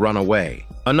Kay had run away.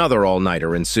 Another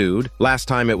all-nighter ensued. Last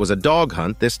time it was a dog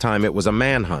hunt, this time it was a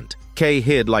manhunt. Kay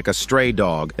hid like a stray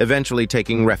dog, eventually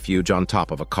taking refuge on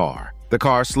top of a car. The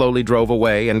car slowly drove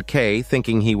away, and Kay,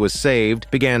 thinking he was saved,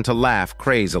 began to laugh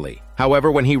crazily.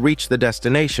 However, when he reached the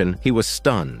destination, he was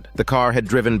stunned. The car had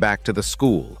driven back to the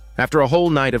school. After a whole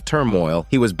night of turmoil,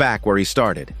 he was back where he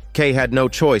started. Kay had no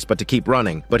choice but to keep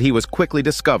running, but he was quickly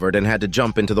discovered and had to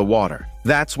jump into the water.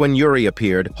 That's when Yuri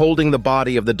appeared, holding the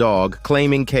body of the dog,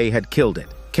 claiming Kay had killed it.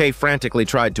 Kay frantically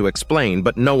tried to explain,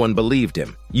 but no one believed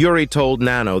him. Yuri told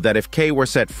Nano that if Kay were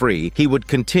set free, he would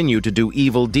continue to do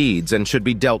evil deeds and should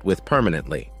be dealt with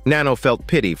permanently. Nano felt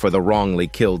pity for the wrongly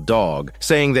killed dog,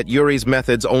 saying that Yuri's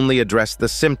methods only addressed the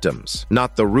symptoms,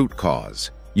 not the root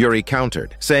cause. Yuri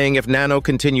countered, saying if Nano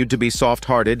continued to be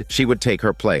soft-hearted, she would take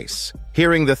her place.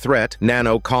 Hearing the threat,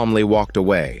 Nano calmly walked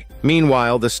away.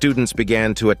 Meanwhile, the students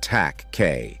began to attack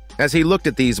Kei. As he looked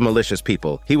at these malicious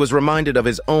people, he was reminded of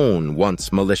his own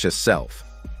once malicious self.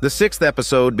 The 6th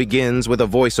episode begins with a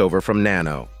voiceover from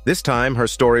Nano. This time, her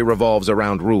story revolves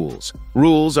around rules.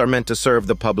 Rules are meant to serve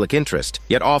the public interest,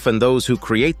 yet often those who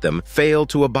create them fail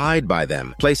to abide by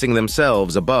them, placing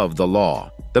themselves above the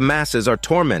law. The masses are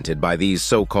tormented by these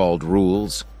so-called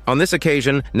rules. On this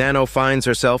occasion, Nano finds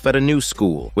herself at a new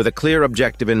school with a clear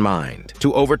objective in mind: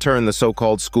 to overturn the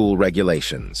so-called school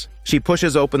regulations. She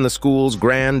pushes open the school's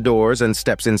grand doors and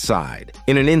steps inside.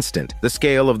 In an instant, the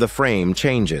scale of the frame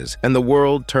changes, and the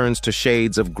world turns to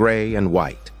shades of gray and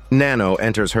white. Nano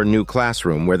enters her new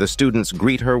classroom where the students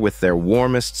greet her with their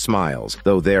warmest smiles,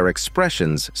 though their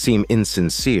expressions seem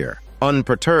insincere.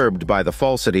 Unperturbed by the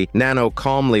falsity, Nano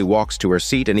calmly walks to her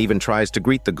seat and even tries to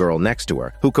greet the girl next to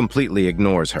her, who completely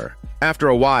ignores her. After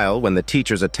a while, when the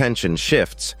teacher's attention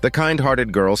shifts, the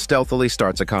kind-hearted girl stealthily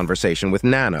starts a conversation with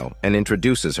Nano and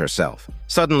introduces herself.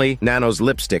 Suddenly, Nano's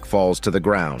lipstick falls to the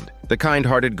ground. The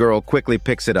kind-hearted girl quickly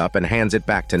picks it up and hands it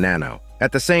back to Nano.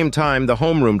 At the same time, the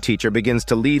homeroom teacher begins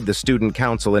to lead the student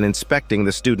council in inspecting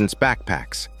the students'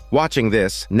 backpacks. Watching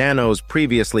this, Nano's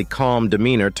previously calm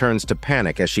demeanor turns to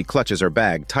panic as she clutches her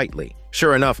bag tightly.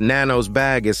 Sure enough, Nano's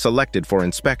bag is selected for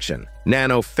inspection.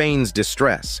 Nano feigns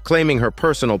distress, claiming her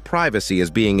personal privacy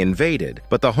is being invaded,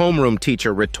 but the homeroom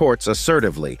teacher retorts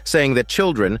assertively, saying that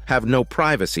children have no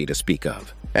privacy to speak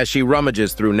of. As she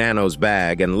rummages through Nano's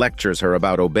bag and lectures her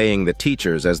about obeying the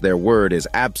teachers as their word is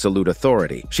absolute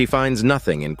authority, she finds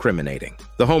nothing incriminating.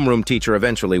 The homeroom teacher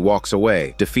eventually walks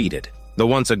away, defeated. The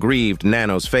once aggrieved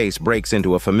Nano's face breaks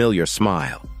into a familiar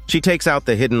smile. She takes out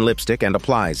the hidden lipstick and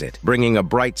applies it, bringing a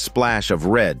bright splash of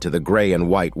red to the gray and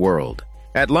white world.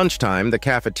 At lunchtime, the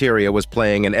cafeteria was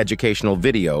playing an educational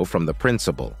video from the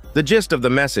principal. The gist of the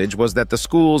message was that the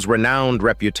school's renowned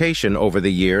reputation over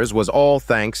the years was all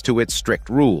thanks to its strict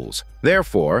rules.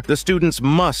 Therefore, the students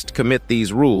must commit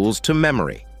these rules to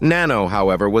memory. Nano,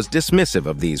 however, was dismissive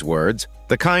of these words.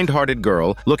 The kind-hearted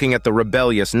girl, looking at the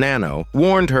rebellious Nano,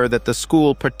 warned her that the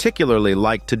school particularly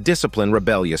liked to discipline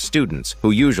rebellious students,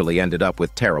 who usually ended up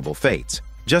with terrible fates.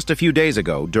 Just a few days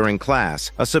ago, during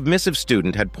class, a submissive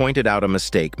student had pointed out a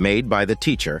mistake made by the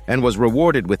teacher and was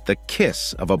rewarded with the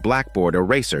kiss of a blackboard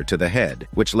eraser to the head,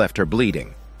 which left her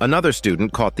bleeding. Another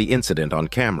student caught the incident on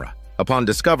camera. Upon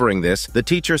discovering this, the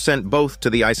teacher sent both to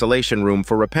the isolation room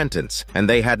for repentance, and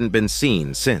they hadn't been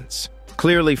seen since.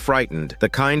 Clearly frightened, the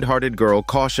kind-hearted girl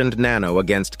cautioned Nano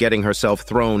against getting herself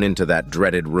thrown into that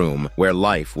dreaded room where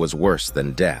life was worse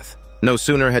than death. No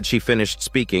sooner had she finished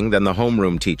speaking than the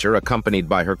homeroom teacher, accompanied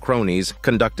by her cronies,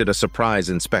 conducted a surprise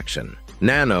inspection.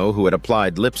 Nano, who had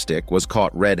applied lipstick, was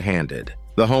caught red-handed.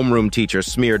 The homeroom teacher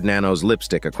smeared Nano's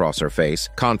lipstick across her face,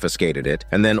 confiscated it,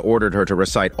 and then ordered her to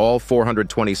recite all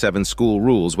 427 school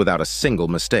rules without a single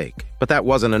mistake. But that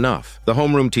wasn't enough. The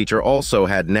homeroom teacher also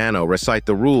had Nano recite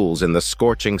the rules in the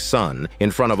scorching sun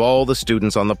in front of all the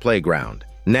students on the playground.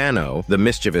 Nano, the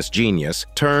mischievous genius,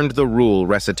 turned the rule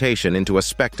recitation into a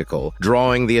spectacle,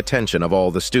 drawing the attention of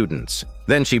all the students.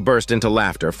 Then she burst into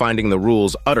laughter, finding the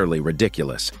rules utterly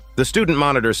ridiculous. The student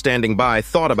monitors standing by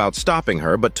thought about stopping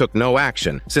her, but took no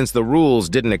action, since the rules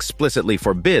didn't explicitly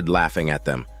forbid laughing at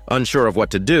them. Unsure of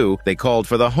what to do, they called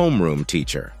for the homeroom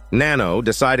teacher. Nano,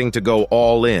 deciding to go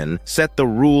all in, set the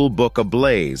rule book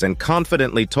ablaze and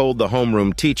confidently told the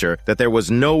homeroom teacher that there was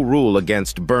no rule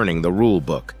against burning the rule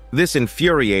book. This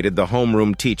infuriated the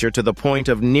homeroom teacher to the point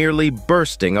of nearly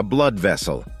bursting a blood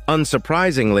vessel.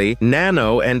 Unsurprisingly,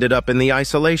 Nano ended up in the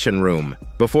isolation room.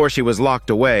 Before she was locked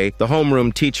away, the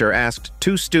homeroom teacher asked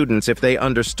two students if they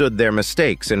understood their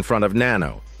mistakes in front of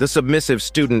Nano. The submissive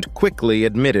student quickly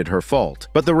admitted her fault,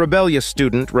 but the rebellious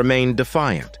student remained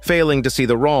defiant, failing to see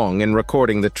the wrong in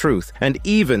recording the truth, and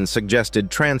even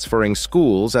suggested transferring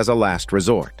schools as a last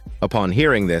resort. Upon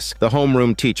hearing this, the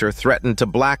homeroom teacher threatened to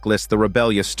blacklist the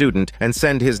rebellious student and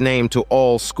send his name to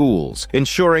all schools,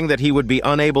 ensuring that he would be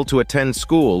unable to attend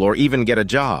school or even get a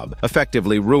job,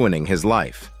 effectively ruining his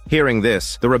life. Hearing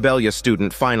this, the rebellious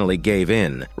student finally gave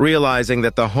in, realizing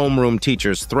that the homeroom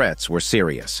teacher's threats were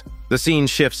serious. The scene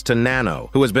shifts to Nano,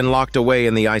 who has been locked away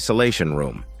in the isolation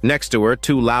room. Next to her,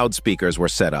 two loudspeakers were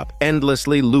set up,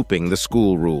 endlessly looping the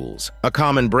school rules, a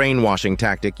common brainwashing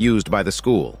tactic used by the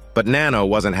school. But Nano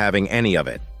wasn't having any of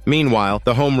it. Meanwhile,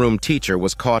 the homeroom teacher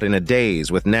was caught in a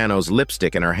daze with Nano's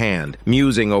lipstick in her hand,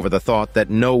 musing over the thought that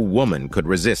no woman could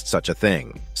resist such a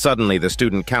thing. Suddenly, the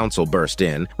student council burst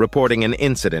in, reporting an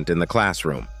incident in the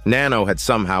classroom. Nano had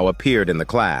somehow appeared in the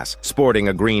class, sporting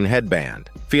a green headband.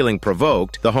 Feeling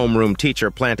provoked, the homeroom teacher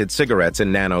planted cigarettes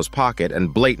in Nano's pocket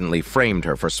and blatantly framed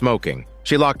her for smoking.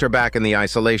 She locked her back in the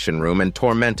isolation room and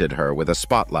tormented her with a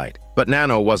spotlight. But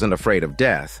Nano wasn't afraid of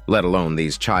death, let alone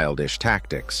these childish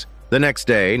tactics. The next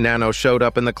day, Nano showed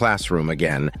up in the classroom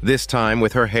again, this time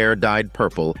with her hair dyed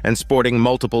purple and sporting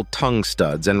multiple tongue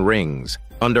studs and rings.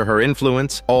 Under her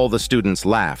influence, all the students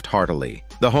laughed heartily.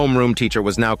 The homeroom teacher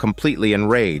was now completely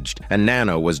enraged, and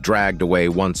Nano was dragged away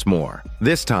once more.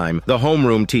 This time, the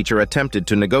homeroom teacher attempted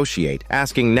to negotiate,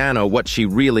 asking Nano what she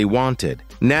really wanted.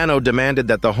 Nano demanded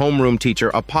that the homeroom teacher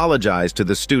apologize to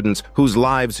the students whose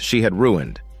lives she had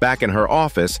ruined. Back in her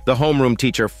office, the homeroom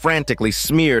teacher frantically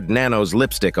smeared Nano's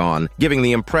lipstick on, giving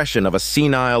the impression of a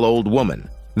senile old woman.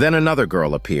 Then another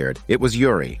girl appeared. It was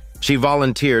Yuri. She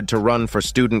volunteered to run for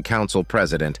student council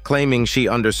president, claiming she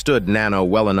understood Nano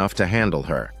well enough to handle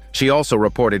her. She also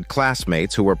reported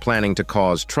classmates who were planning to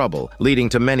cause trouble, leading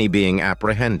to many being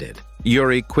apprehended.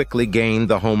 Yuri quickly gained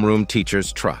the homeroom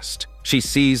teacher's trust. She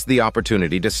seized the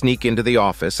opportunity to sneak into the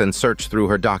office and search through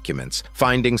her documents,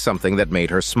 finding something that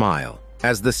made her smile.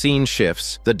 As the scene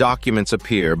shifts, the documents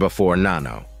appear before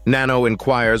Nano. Nano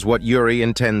inquires what Yuri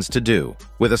intends to do.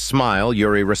 With a smile,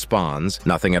 Yuri responds,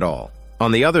 "Nothing at all."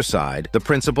 On the other side, the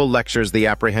principal lectures the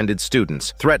apprehended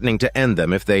students, threatening to end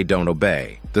them if they don't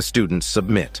obey. The students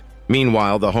submit.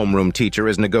 Meanwhile, the homeroom teacher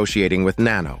is negotiating with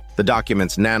Nano. The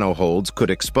documents Nano holds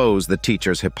could expose the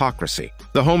teacher's hypocrisy.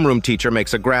 The homeroom teacher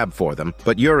makes a grab for them,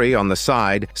 but Yuri, on the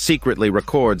side, secretly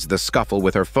records the scuffle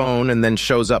with her phone and then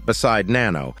shows up beside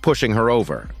Nano, pushing her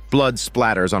over. Blood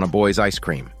splatters on a boy's ice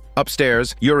cream.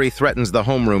 Upstairs, Yuri threatens the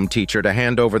homeroom teacher to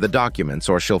hand over the documents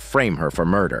or she'll frame her for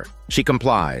murder. She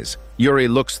complies. Yuri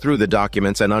looks through the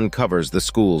documents and uncovers the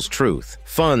school's truth.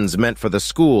 Funds meant for the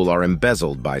school are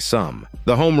embezzled by some.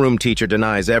 The homeroom teacher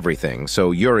denies everything,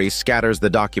 so Yuri scatters the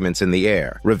documents in the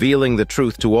air, revealing the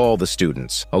truth to all the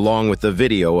students, along with the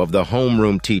video of the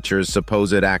homeroom teacher's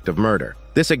supposed act of murder.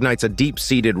 This ignites a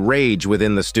deep-seated rage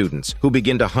within the students, who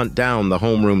begin to hunt down the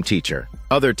homeroom teacher.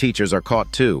 Other teachers are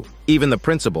caught too. Even the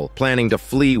principal, planning to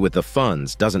flee with the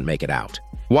funds, doesn't make it out.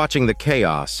 Watching the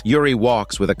chaos, Yuri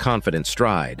walks with a confident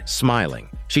stride, smiling.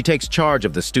 She takes charge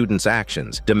of the students'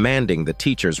 actions, demanding the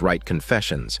teachers write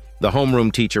confessions. The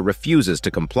homeroom teacher refuses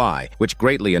to comply, which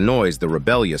greatly annoys the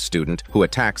rebellious student who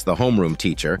attacks the homeroom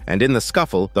teacher, and in the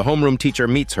scuffle, the homeroom teacher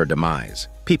meets her demise.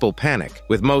 People panic,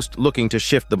 with most looking to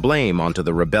shift the blame onto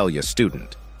the rebellious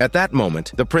student. At that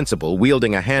moment, the principal,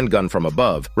 wielding a handgun from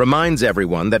above, reminds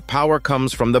everyone that power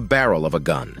comes from the barrel of a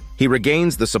gun. He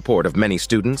regains the support of many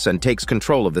students and takes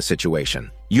control of the situation.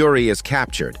 Yuri is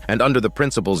captured, and under the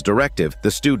principal's directive,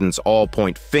 the students all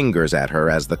point fingers at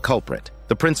her as the culprit.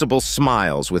 The principal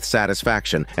smiles with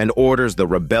satisfaction and orders the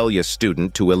rebellious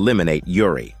student to eliminate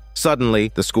Yuri.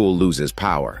 Suddenly, the school loses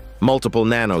power. Multiple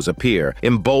nanos appear,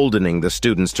 emboldening the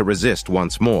students to resist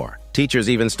once more. Teachers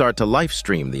even start to live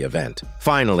stream the event.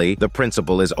 Finally, the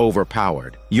principal is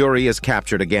overpowered. Yuri is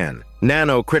captured again.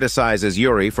 Nano criticizes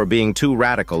Yuri for being too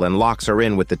radical and locks her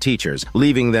in with the teachers,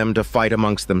 leaving them to fight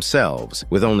amongst themselves,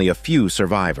 with only a few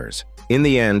survivors. In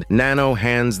the end, Nano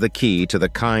hands the key to the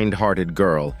kind-hearted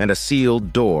girl, and a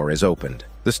sealed door is opened.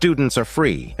 The students are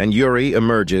free, and Yuri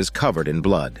emerges covered in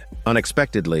blood.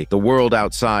 Unexpectedly, the world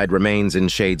outside remains in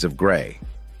shades of gray.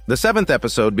 The 7th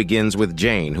episode begins with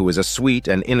Jane, who is a sweet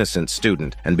and innocent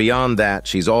student, and beyond that,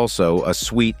 she's also a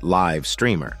sweet live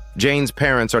streamer. Jane's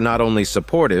parents are not only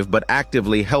supportive, but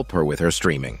actively help her with her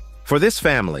streaming. For this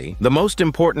family, the most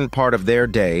important part of their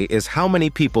day is how many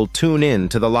people tune in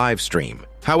to the live stream.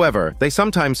 However, they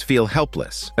sometimes feel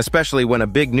helpless, especially when a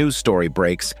big news story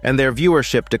breaks and their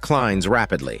viewership declines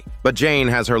rapidly. But Jane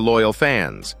has her loyal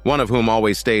fans, one of whom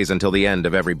always stays until the end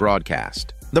of every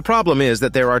broadcast. The problem is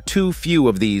that there are too few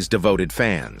of these devoted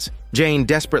fans. Jane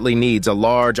desperately needs a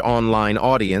large online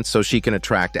audience so she can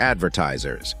attract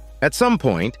advertisers. At some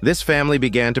point, this family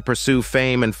began to pursue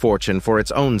fame and fortune for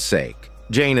its own sake.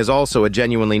 Jane is also a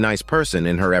genuinely nice person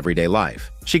in her everyday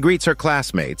life. She greets her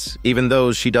classmates, even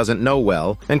those she doesn't know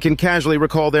well, and can casually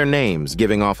recall their names,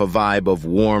 giving off a vibe of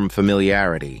warm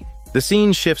familiarity. The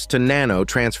scene shifts to Nano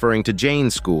transferring to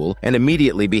Jane's school and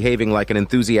immediately behaving like an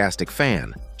enthusiastic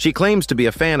fan. She claims to be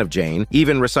a fan of Jane,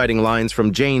 even reciting lines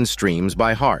from Jane's streams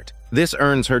by heart. This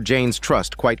earns her Jane's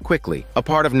trust quite quickly, a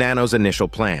part of Nano's initial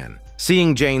plan.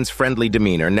 Seeing Jane's friendly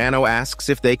demeanor, Nano asks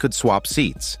if they could swap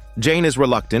seats. Jane is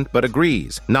reluctant but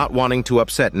agrees, not wanting to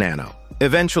upset Nano.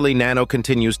 Eventually, Nano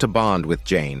continues to bond with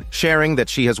Jane, sharing that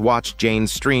she has watched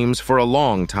Jane's streams for a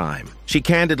long time. She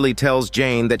candidly tells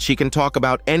Jane that she can talk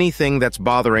about anything that's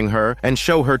bothering her and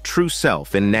show her true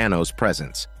self in Nano's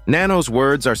presence. Nano's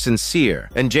words are sincere,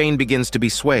 and Jane begins to be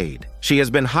swayed. She has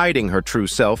been hiding her true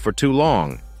self for too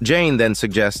long. Jane then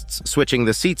suggests switching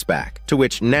the seats back, to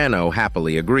which Nano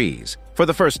happily agrees. For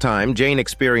the first time, Jane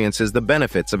experiences the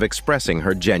benefits of expressing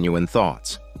her genuine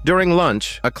thoughts. During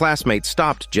lunch, a classmate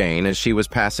stopped Jane as she was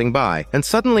passing by and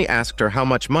suddenly asked her how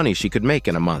much money she could make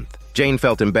in a month. Jane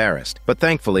felt embarrassed, but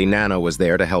thankfully Nano was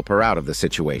there to help her out of the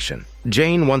situation.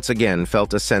 Jane once again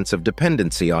felt a sense of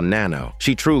dependency on Nano.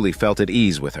 She truly felt at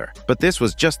ease with her. But this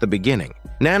was just the beginning.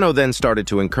 Nano then started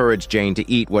to encourage Jane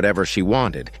to eat whatever she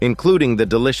wanted, including the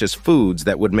delicious foods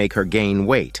that would make her gain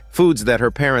weight, foods that her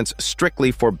parents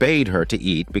strictly forbade her to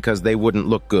eat because they wouldn't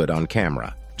look good on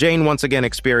camera. Jane once again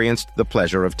experienced the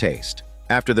pleasure of taste.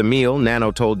 After the meal, Nano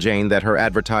told Jane that her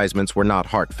advertisements were not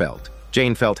heartfelt.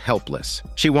 Jane felt helpless.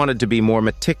 She wanted to be more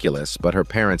meticulous, but her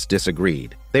parents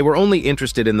disagreed. They were only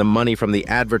interested in the money from the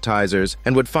advertisers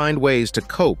and would find ways to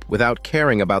cope without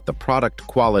caring about the product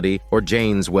quality or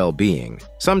Jane's well-being.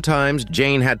 Sometimes,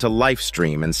 Jane had to live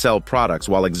stream and sell products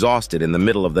while exhausted in the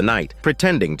middle of the night,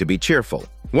 pretending to be cheerful.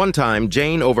 One time,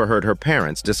 Jane overheard her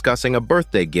parents discussing a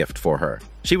birthday gift for her.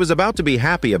 She was about to be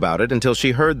happy about it until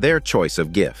she heard their choice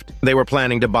of gift. They were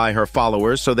planning to buy her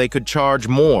followers so they could charge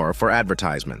more for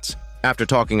advertisements. After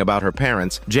talking about her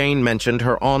parents, Jane mentioned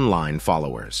her online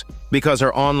followers. Because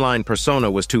her online persona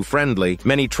was too friendly,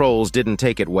 many trolls didn't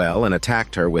take it well and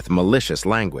attacked her with malicious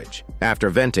language.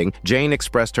 After venting, Jane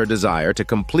expressed her desire to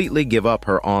completely give up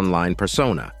her online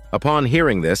persona. Upon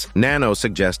hearing this, Nano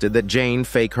suggested that Jane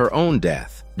fake her own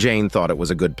death. Jane thought it was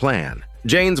a good plan.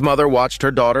 Jane's mother watched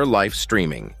her daughter live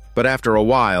streaming. But after a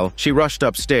while, she rushed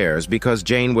upstairs because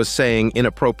Jane was saying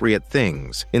inappropriate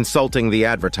things, insulting the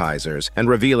advertisers, and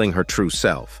revealing her true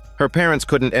self. Her parents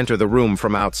couldn't enter the room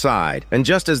from outside, and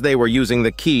just as they were using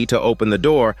the key to open the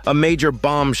door, a major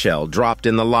bombshell dropped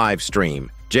in the live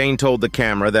stream. Jane told the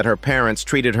camera that her parents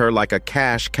treated her like a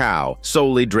cash cow,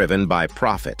 solely driven by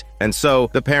profit. And so,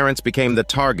 the parents became the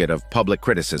target of public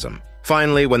criticism.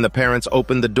 Finally, when the parents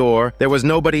opened the door, there was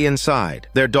nobody inside.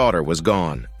 Their daughter was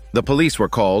gone. The police were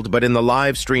called, but in the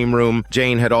live stream room,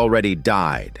 Jane had already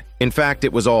died. In fact,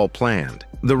 it was all planned.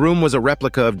 The room was a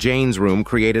replica of Jane's room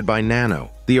created by Nano.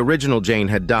 The original Jane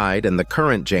had died, and the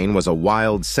current Jane was a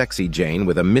wild, sexy Jane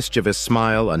with a mischievous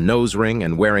smile, a nose ring,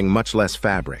 and wearing much less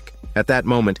fabric. At that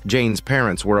moment, Jane's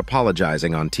parents were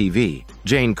apologizing on TV.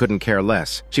 Jane couldn't care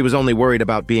less. She was only worried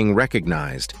about being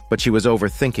recognized, but she was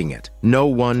overthinking it. No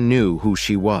one knew who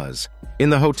she was. In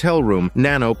the hotel room,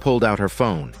 Nano pulled out her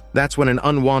phone. That's when an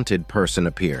unwanted person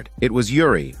appeared. It was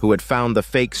Yuri, who had found the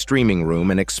fake streaming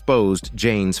room and exposed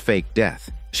Jane's fake death.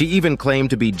 She even claimed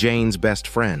to be Jane's best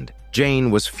friend.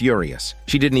 Jane was furious.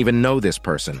 She didn't even know this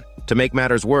person. To make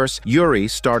matters worse, Yuri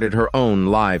started her own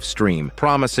live stream,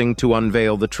 promising to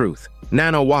unveil the truth.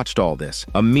 Nano watched all this,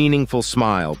 a meaningful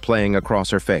smile playing across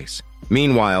her face.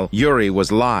 Meanwhile, Yuri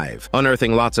was live,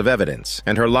 unearthing lots of evidence,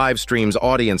 and her live stream's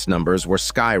audience numbers were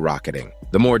skyrocketing.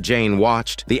 The more Jane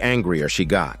watched, the angrier she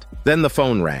got. Then the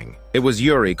phone rang. It was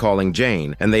Yuri calling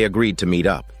Jane, and they agreed to meet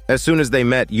up. As soon as they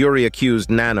met, Yuri accused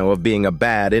Nano of being a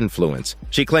bad influence.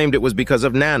 She claimed it was because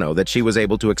of Nano that she was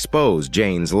able to expose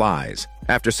Jane's lies.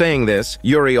 After saying this,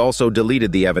 Yuri also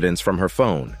deleted the evidence from her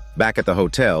phone. Back at the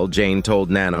hotel, Jane told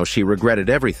Nano she regretted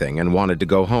everything and wanted to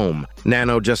go home.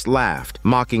 Nano just laughed,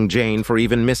 mocking Jane for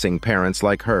even missing parents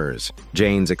like hers.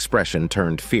 Jane's expression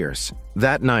turned fierce.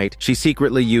 That night, she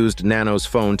secretly used Nano's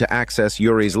phone to access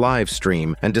Yuri's live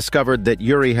stream and discovered that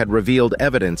Yuri had revealed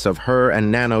evidence of her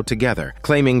and Nano together,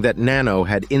 claiming that Nano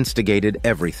had instigated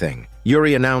everything.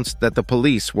 Yuri announced that the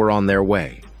police were on their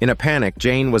way. In a panic,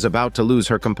 Jane was about to lose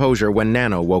her composure when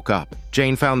Nano woke up.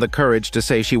 Jane found the courage to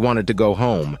say she wanted to go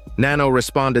home. Nano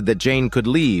responded that Jane could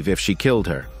leave if she killed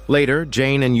her. Later,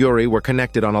 Jane and Yuri were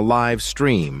connected on a live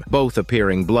stream, both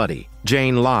appearing bloody.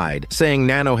 Jane lied, saying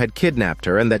Nano had kidnapped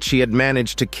her and that she had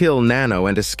managed to kill Nano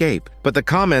and escape. But the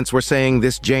comments were saying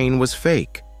this Jane was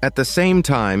fake. At the same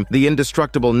time, the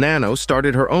indestructible Nano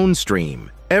started her own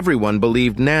stream. Everyone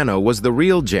believed Nano was the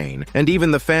real Jane, and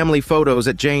even the family photos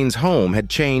at Jane's home had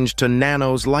changed to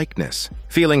Nano's likeness.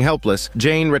 Feeling helpless,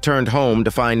 Jane returned home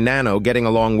to find Nano getting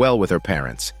along well with her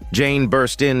parents. Jane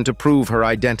burst in to prove her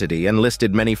identity and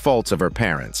listed many faults of her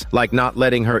parents, like not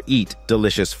letting her eat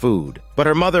delicious food. But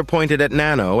her mother pointed at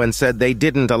Nano and said they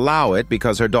didn't allow it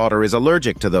because her daughter is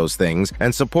allergic to those things,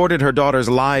 and supported her daughter's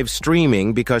live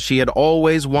streaming because she had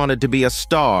always wanted to be a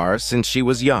star since she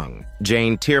was young.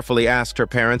 Jane tearfully asked her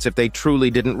parents if they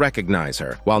truly didn't recognize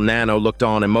her, while Nano looked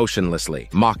on emotionlessly,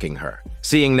 mocking her.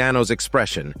 Seeing Nano's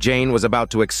expression, Jane was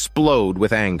about to explode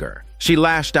with anger. She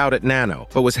lashed out at Nano,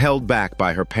 but was held back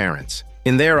by her parents.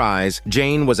 In their eyes,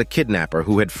 Jane was a kidnapper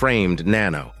who had framed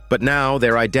Nano. But now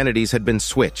their identities had been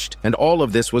switched, and all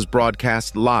of this was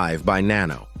broadcast live by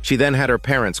Nano. She then had her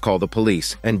parents call the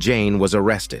police, and Jane was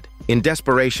arrested. In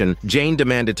desperation, Jane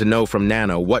demanded to know from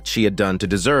Nano what she had done to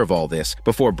deserve all this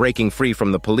before breaking free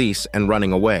from the police and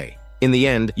running away. In the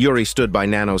end, Yuri stood by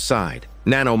Nano's side.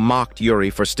 Nano mocked Yuri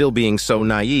for still being so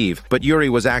naive, but Yuri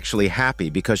was actually happy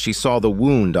because she saw the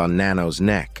wound on Nano's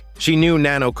neck. She knew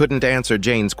Nano couldn't answer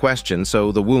Jane's question,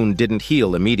 so the wound didn't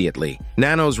heal immediately.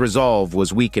 Nano's resolve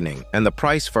was weakening, and the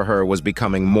price for her was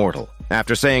becoming mortal.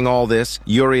 After saying all this,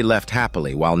 Yuri left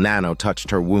happily while Nano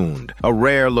touched her wound, a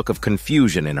rare look of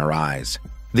confusion in her eyes.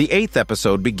 The 8th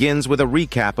episode begins with a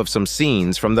recap of some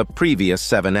scenes from the previous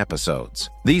 7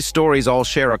 episodes. These stories all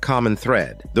share a common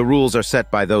thread. The rules are set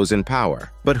by those in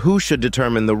power. But who should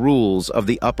determine the rules of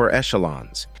the upper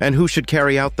echelons? And who should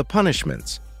carry out the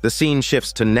punishments? The scene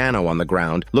shifts to Nano on the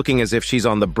ground, looking as if she's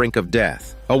on the brink of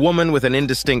death. A woman with an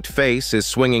indistinct face is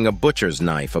swinging a butcher's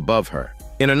knife above her.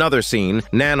 In another scene,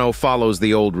 Nano follows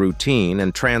the old routine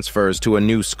and transfers to a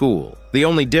new school. The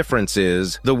only difference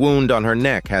is the wound on her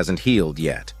neck hasn't healed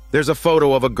yet. There's a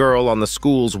photo of a girl on the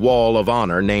school's wall of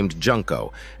honor named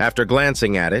Junko. After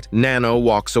glancing at it, Nano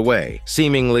walks away,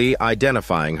 seemingly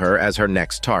identifying her as her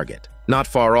next target. Not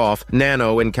far off,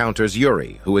 Nano encounters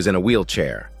Yuri, who is in a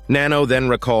wheelchair. Nano then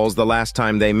recalls the last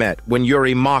time they met, when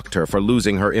Yuri mocked her for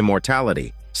losing her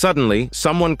immortality. Suddenly,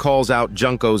 someone calls out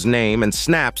Junko's name and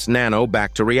snaps Nano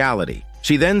back to reality.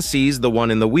 She then sees the one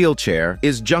in the wheelchair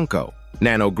is Junko.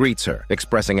 Nano greets her,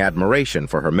 expressing admiration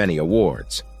for her many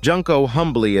awards. Junko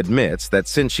humbly admits that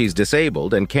since she's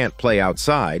disabled and can't play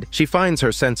outside, she finds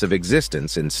her sense of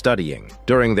existence in studying.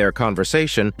 During their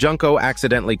conversation, Junko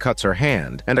accidentally cuts her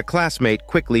hand, and a classmate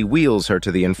quickly wheels her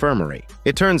to the infirmary.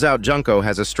 It turns out Junko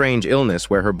has a strange illness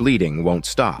where her bleeding won't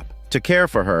stop. To care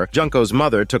for her, Junko's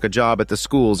mother took a job at the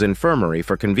school's infirmary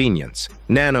for convenience.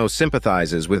 Nano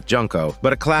sympathizes with Junko,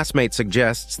 but a classmate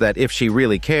suggests that if she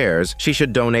really cares, she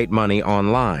should donate money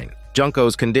online.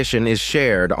 Junko's condition is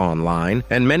shared online,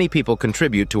 and many people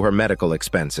contribute to her medical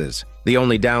expenses. The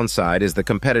only downside is the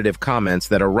competitive comments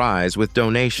that arise with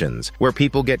donations, where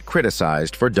people get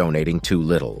criticized for donating too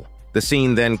little. The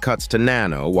scene then cuts to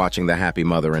Nano watching the happy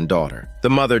mother and daughter. The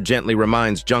mother gently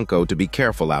reminds Junko to be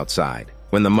careful outside.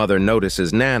 When the mother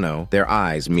notices Nano, their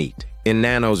eyes meet. In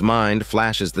Nano's mind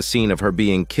flashes the scene of her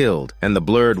being killed, and the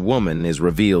blurred woman is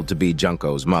revealed to be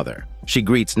Junko's mother. She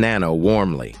greets Nano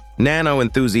warmly. Nano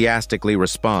enthusiastically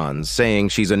responds, saying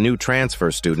she's a new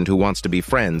transfer student who wants to be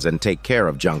friends and take care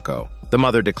of Junko. The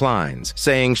mother declines,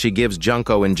 saying she gives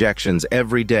Junko injections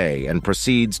every day and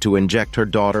proceeds to inject her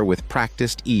daughter with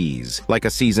practiced ease, like a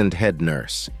seasoned head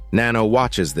nurse. Nano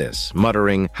watches this,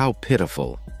 muttering, "How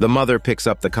pitiful." The mother picks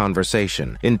up the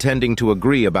conversation, intending to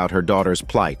agree about her daughter's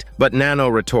plight, but Nano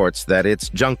retorts that it's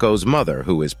Junko's mother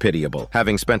who is pitiable,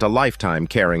 having spent a lifetime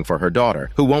caring for her daughter,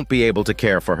 who won't be able to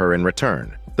care for her in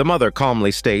return. The mother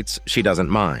calmly states she doesn't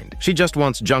mind. She just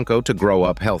wants Junko to grow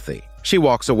up healthy. She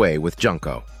walks away with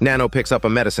Junko. Nano picks up a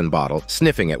medicine bottle,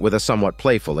 sniffing it with a somewhat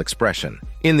playful expression.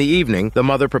 In the evening, the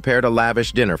mother prepared a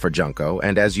lavish dinner for Junko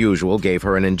and, as usual, gave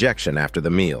her an injection after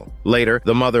the meal. Later,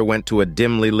 the mother went to a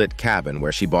dimly lit cabin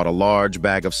where she bought a large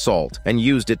bag of salt and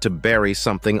used it to bury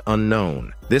something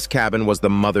unknown. This cabin was the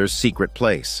mother's secret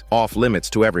place, off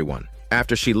limits to everyone.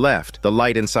 After she left, the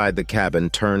light inside the cabin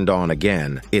turned on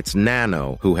again. It's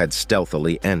Nano who had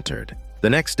stealthily entered. The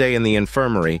next day in the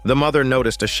infirmary, the mother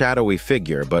noticed a shadowy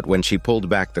figure, but when she pulled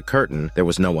back the curtain, there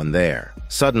was no one there.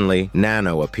 Suddenly,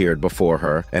 Nano appeared before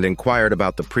her and inquired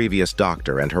about the previous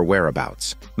doctor and her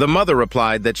whereabouts. The mother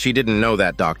replied that she didn't know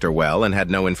that doctor well and had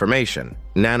no information.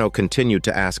 Nano continued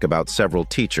to ask about several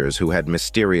teachers who had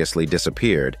mysteriously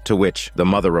disappeared, to which the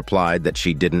mother replied that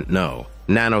she didn't know.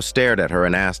 Nano stared at her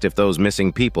and asked if those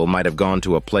missing people might have gone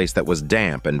to a place that was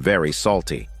damp and very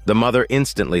salty. The mother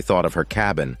instantly thought of her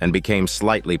cabin and became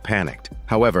slightly panicked.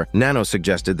 However, Nano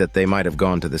suggested that they might have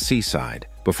gone to the seaside.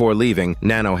 Before leaving,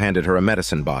 Nano handed her a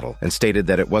medicine bottle and stated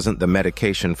that it wasn't the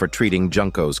medication for treating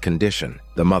Junko's condition.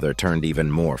 The mother turned even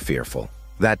more fearful.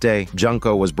 That day,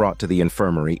 Junko was brought to the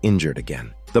infirmary injured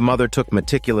again. The mother took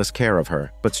meticulous care of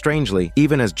her, but strangely,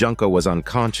 even as Junko was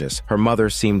unconscious, her mother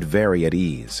seemed very at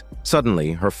ease.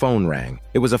 Suddenly, her phone rang.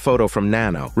 It was a photo from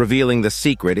Nano, revealing the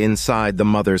secret inside the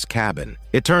mother's cabin.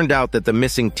 It turned out that the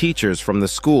missing teachers from the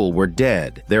school were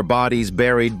dead, their bodies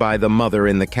buried by the mother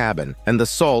in the cabin, and the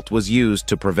salt was used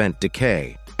to prevent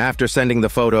decay. After sending the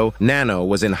photo, Nano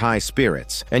was in high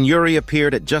spirits, and Yuri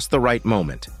appeared at just the right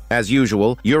moment. As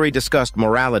usual, Yuri discussed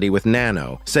morality with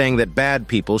Nano, saying that bad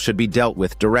people should be dealt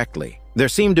with directly. There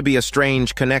seemed to be a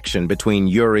strange connection between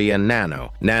Yuri and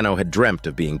Nano. Nano had dreamt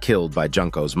of being killed by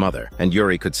Junko's mother, and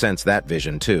Yuri could sense that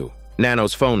vision too.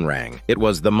 Nano's phone rang. It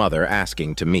was the mother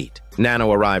asking to meet.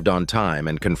 Nano arrived on time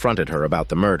and confronted her about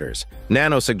the murders.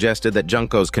 Nano suggested that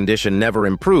Junko's condition never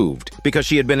improved because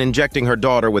she had been injecting her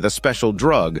daughter with a special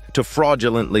drug to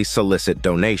fraudulently solicit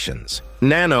donations.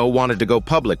 Nano wanted to go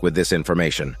public with this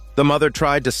information. The mother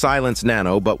tried to silence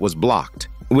Nano but was blocked.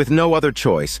 With no other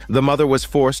choice, the mother was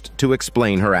forced to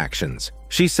explain her actions.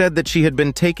 She said that she had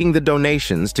been taking the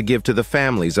donations to give to the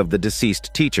families of the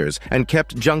deceased teachers and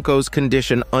kept Junko's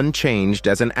condition unchanged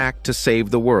as an act to save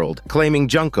the world, claiming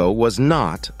Junko was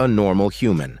not a normal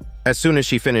human. As soon as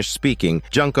she finished speaking,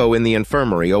 Junko in the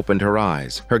infirmary opened her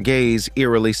eyes, her gaze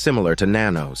eerily similar to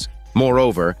Nano's.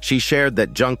 Moreover, she shared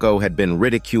that Junko had been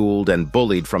ridiculed and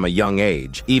bullied from a young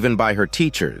age, even by her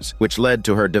teachers, which led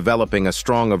to her developing a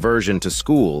strong aversion to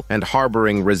school and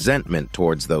harboring resentment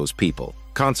towards those people.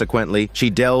 Consequently, she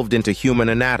delved into human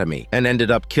anatomy and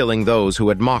ended up killing those who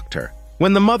had mocked her.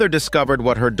 When the mother discovered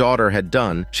what her daughter had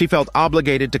done, she felt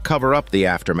obligated to cover up the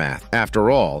aftermath.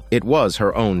 After all, it was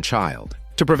her own child.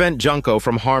 To prevent Junko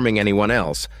from harming anyone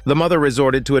else, the mother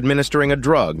resorted to administering a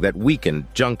drug that weakened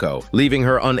Junko, leaving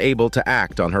her unable to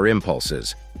act on her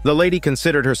impulses. The lady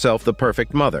considered herself the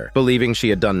perfect mother, believing she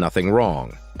had done nothing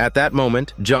wrong. At that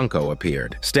moment, Junko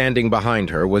appeared. Standing behind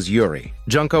her was Yuri.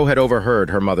 Junko had overheard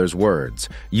her mother's words.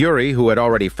 Yuri, who had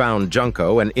already found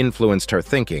Junko and influenced her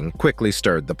thinking, quickly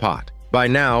stirred the pot. By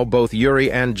now, both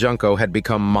Yuri and Junko had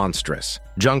become monstrous.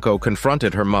 Junko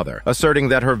confronted her mother, asserting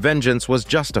that her vengeance was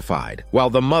justified, while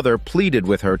the mother pleaded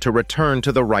with her to return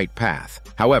to the right path.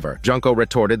 However, Junko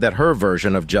retorted that her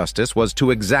version of justice was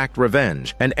to exact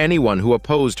revenge, and anyone who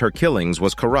opposed her killings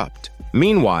was corrupt.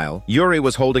 Meanwhile, Yuri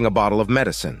was holding a bottle of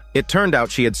medicine. It turned out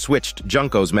she had switched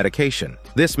Junko's medication.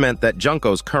 This meant that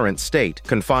Junko's current state,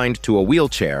 confined to a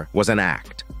wheelchair, was an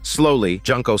act. Slowly,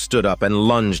 Junko stood up and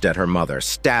lunged at her mother,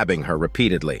 stabbing her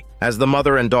repeatedly. As the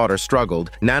mother and daughter struggled,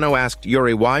 Nano asked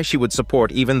Yuri why she would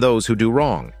support even those who do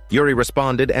wrong. Yuri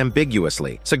responded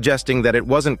ambiguously, suggesting that it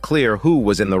wasn't clear who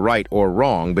was in the right or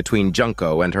wrong between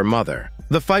Junko and her mother.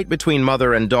 The fight between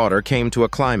mother and daughter came to a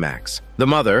climax. The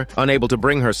mother, unable to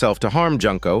bring herself to harm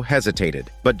Junko, hesitated,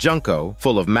 but Junko,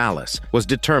 full of malice, was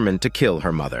determined to kill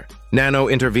her mother. Nano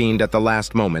intervened at the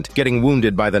last moment, getting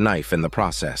wounded by the knife in the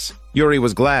process. Yuri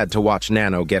was glad to watch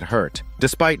Nano get hurt.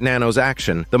 Despite Nano's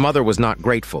action, the mother was not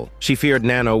grateful. She feared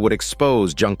Nano would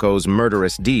expose Junko's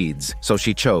murderous deeds, so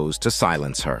she chose to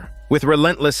silence her. With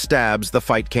relentless stabs, the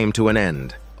fight came to an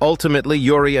end. Ultimately,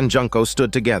 Yuri and Junko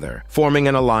stood together, forming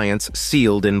an alliance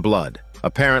sealed in blood.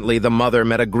 Apparently, the mother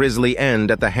met a grisly end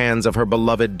at the hands of her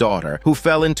beloved daughter, who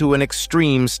fell into an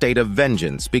extreme state of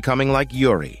vengeance, becoming like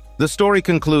Yuri. The story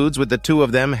concludes with the two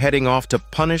of them heading off to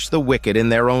punish the wicked in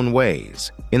their own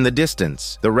ways. In the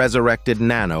distance, the resurrected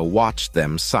Nano watched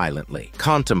them silently,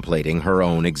 contemplating her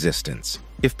own existence.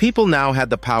 If people now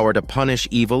had the power to punish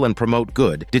evil and promote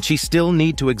good, did she still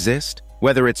need to exist?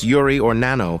 Whether it's Yuri or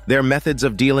Nano, their methods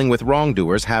of dealing with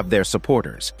wrongdoers have their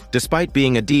supporters. Despite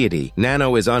being a deity,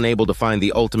 Nano is unable to find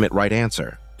the ultimate right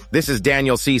answer. This is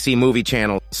Daniel CC Movie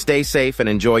Channel. Stay safe and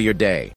enjoy your day.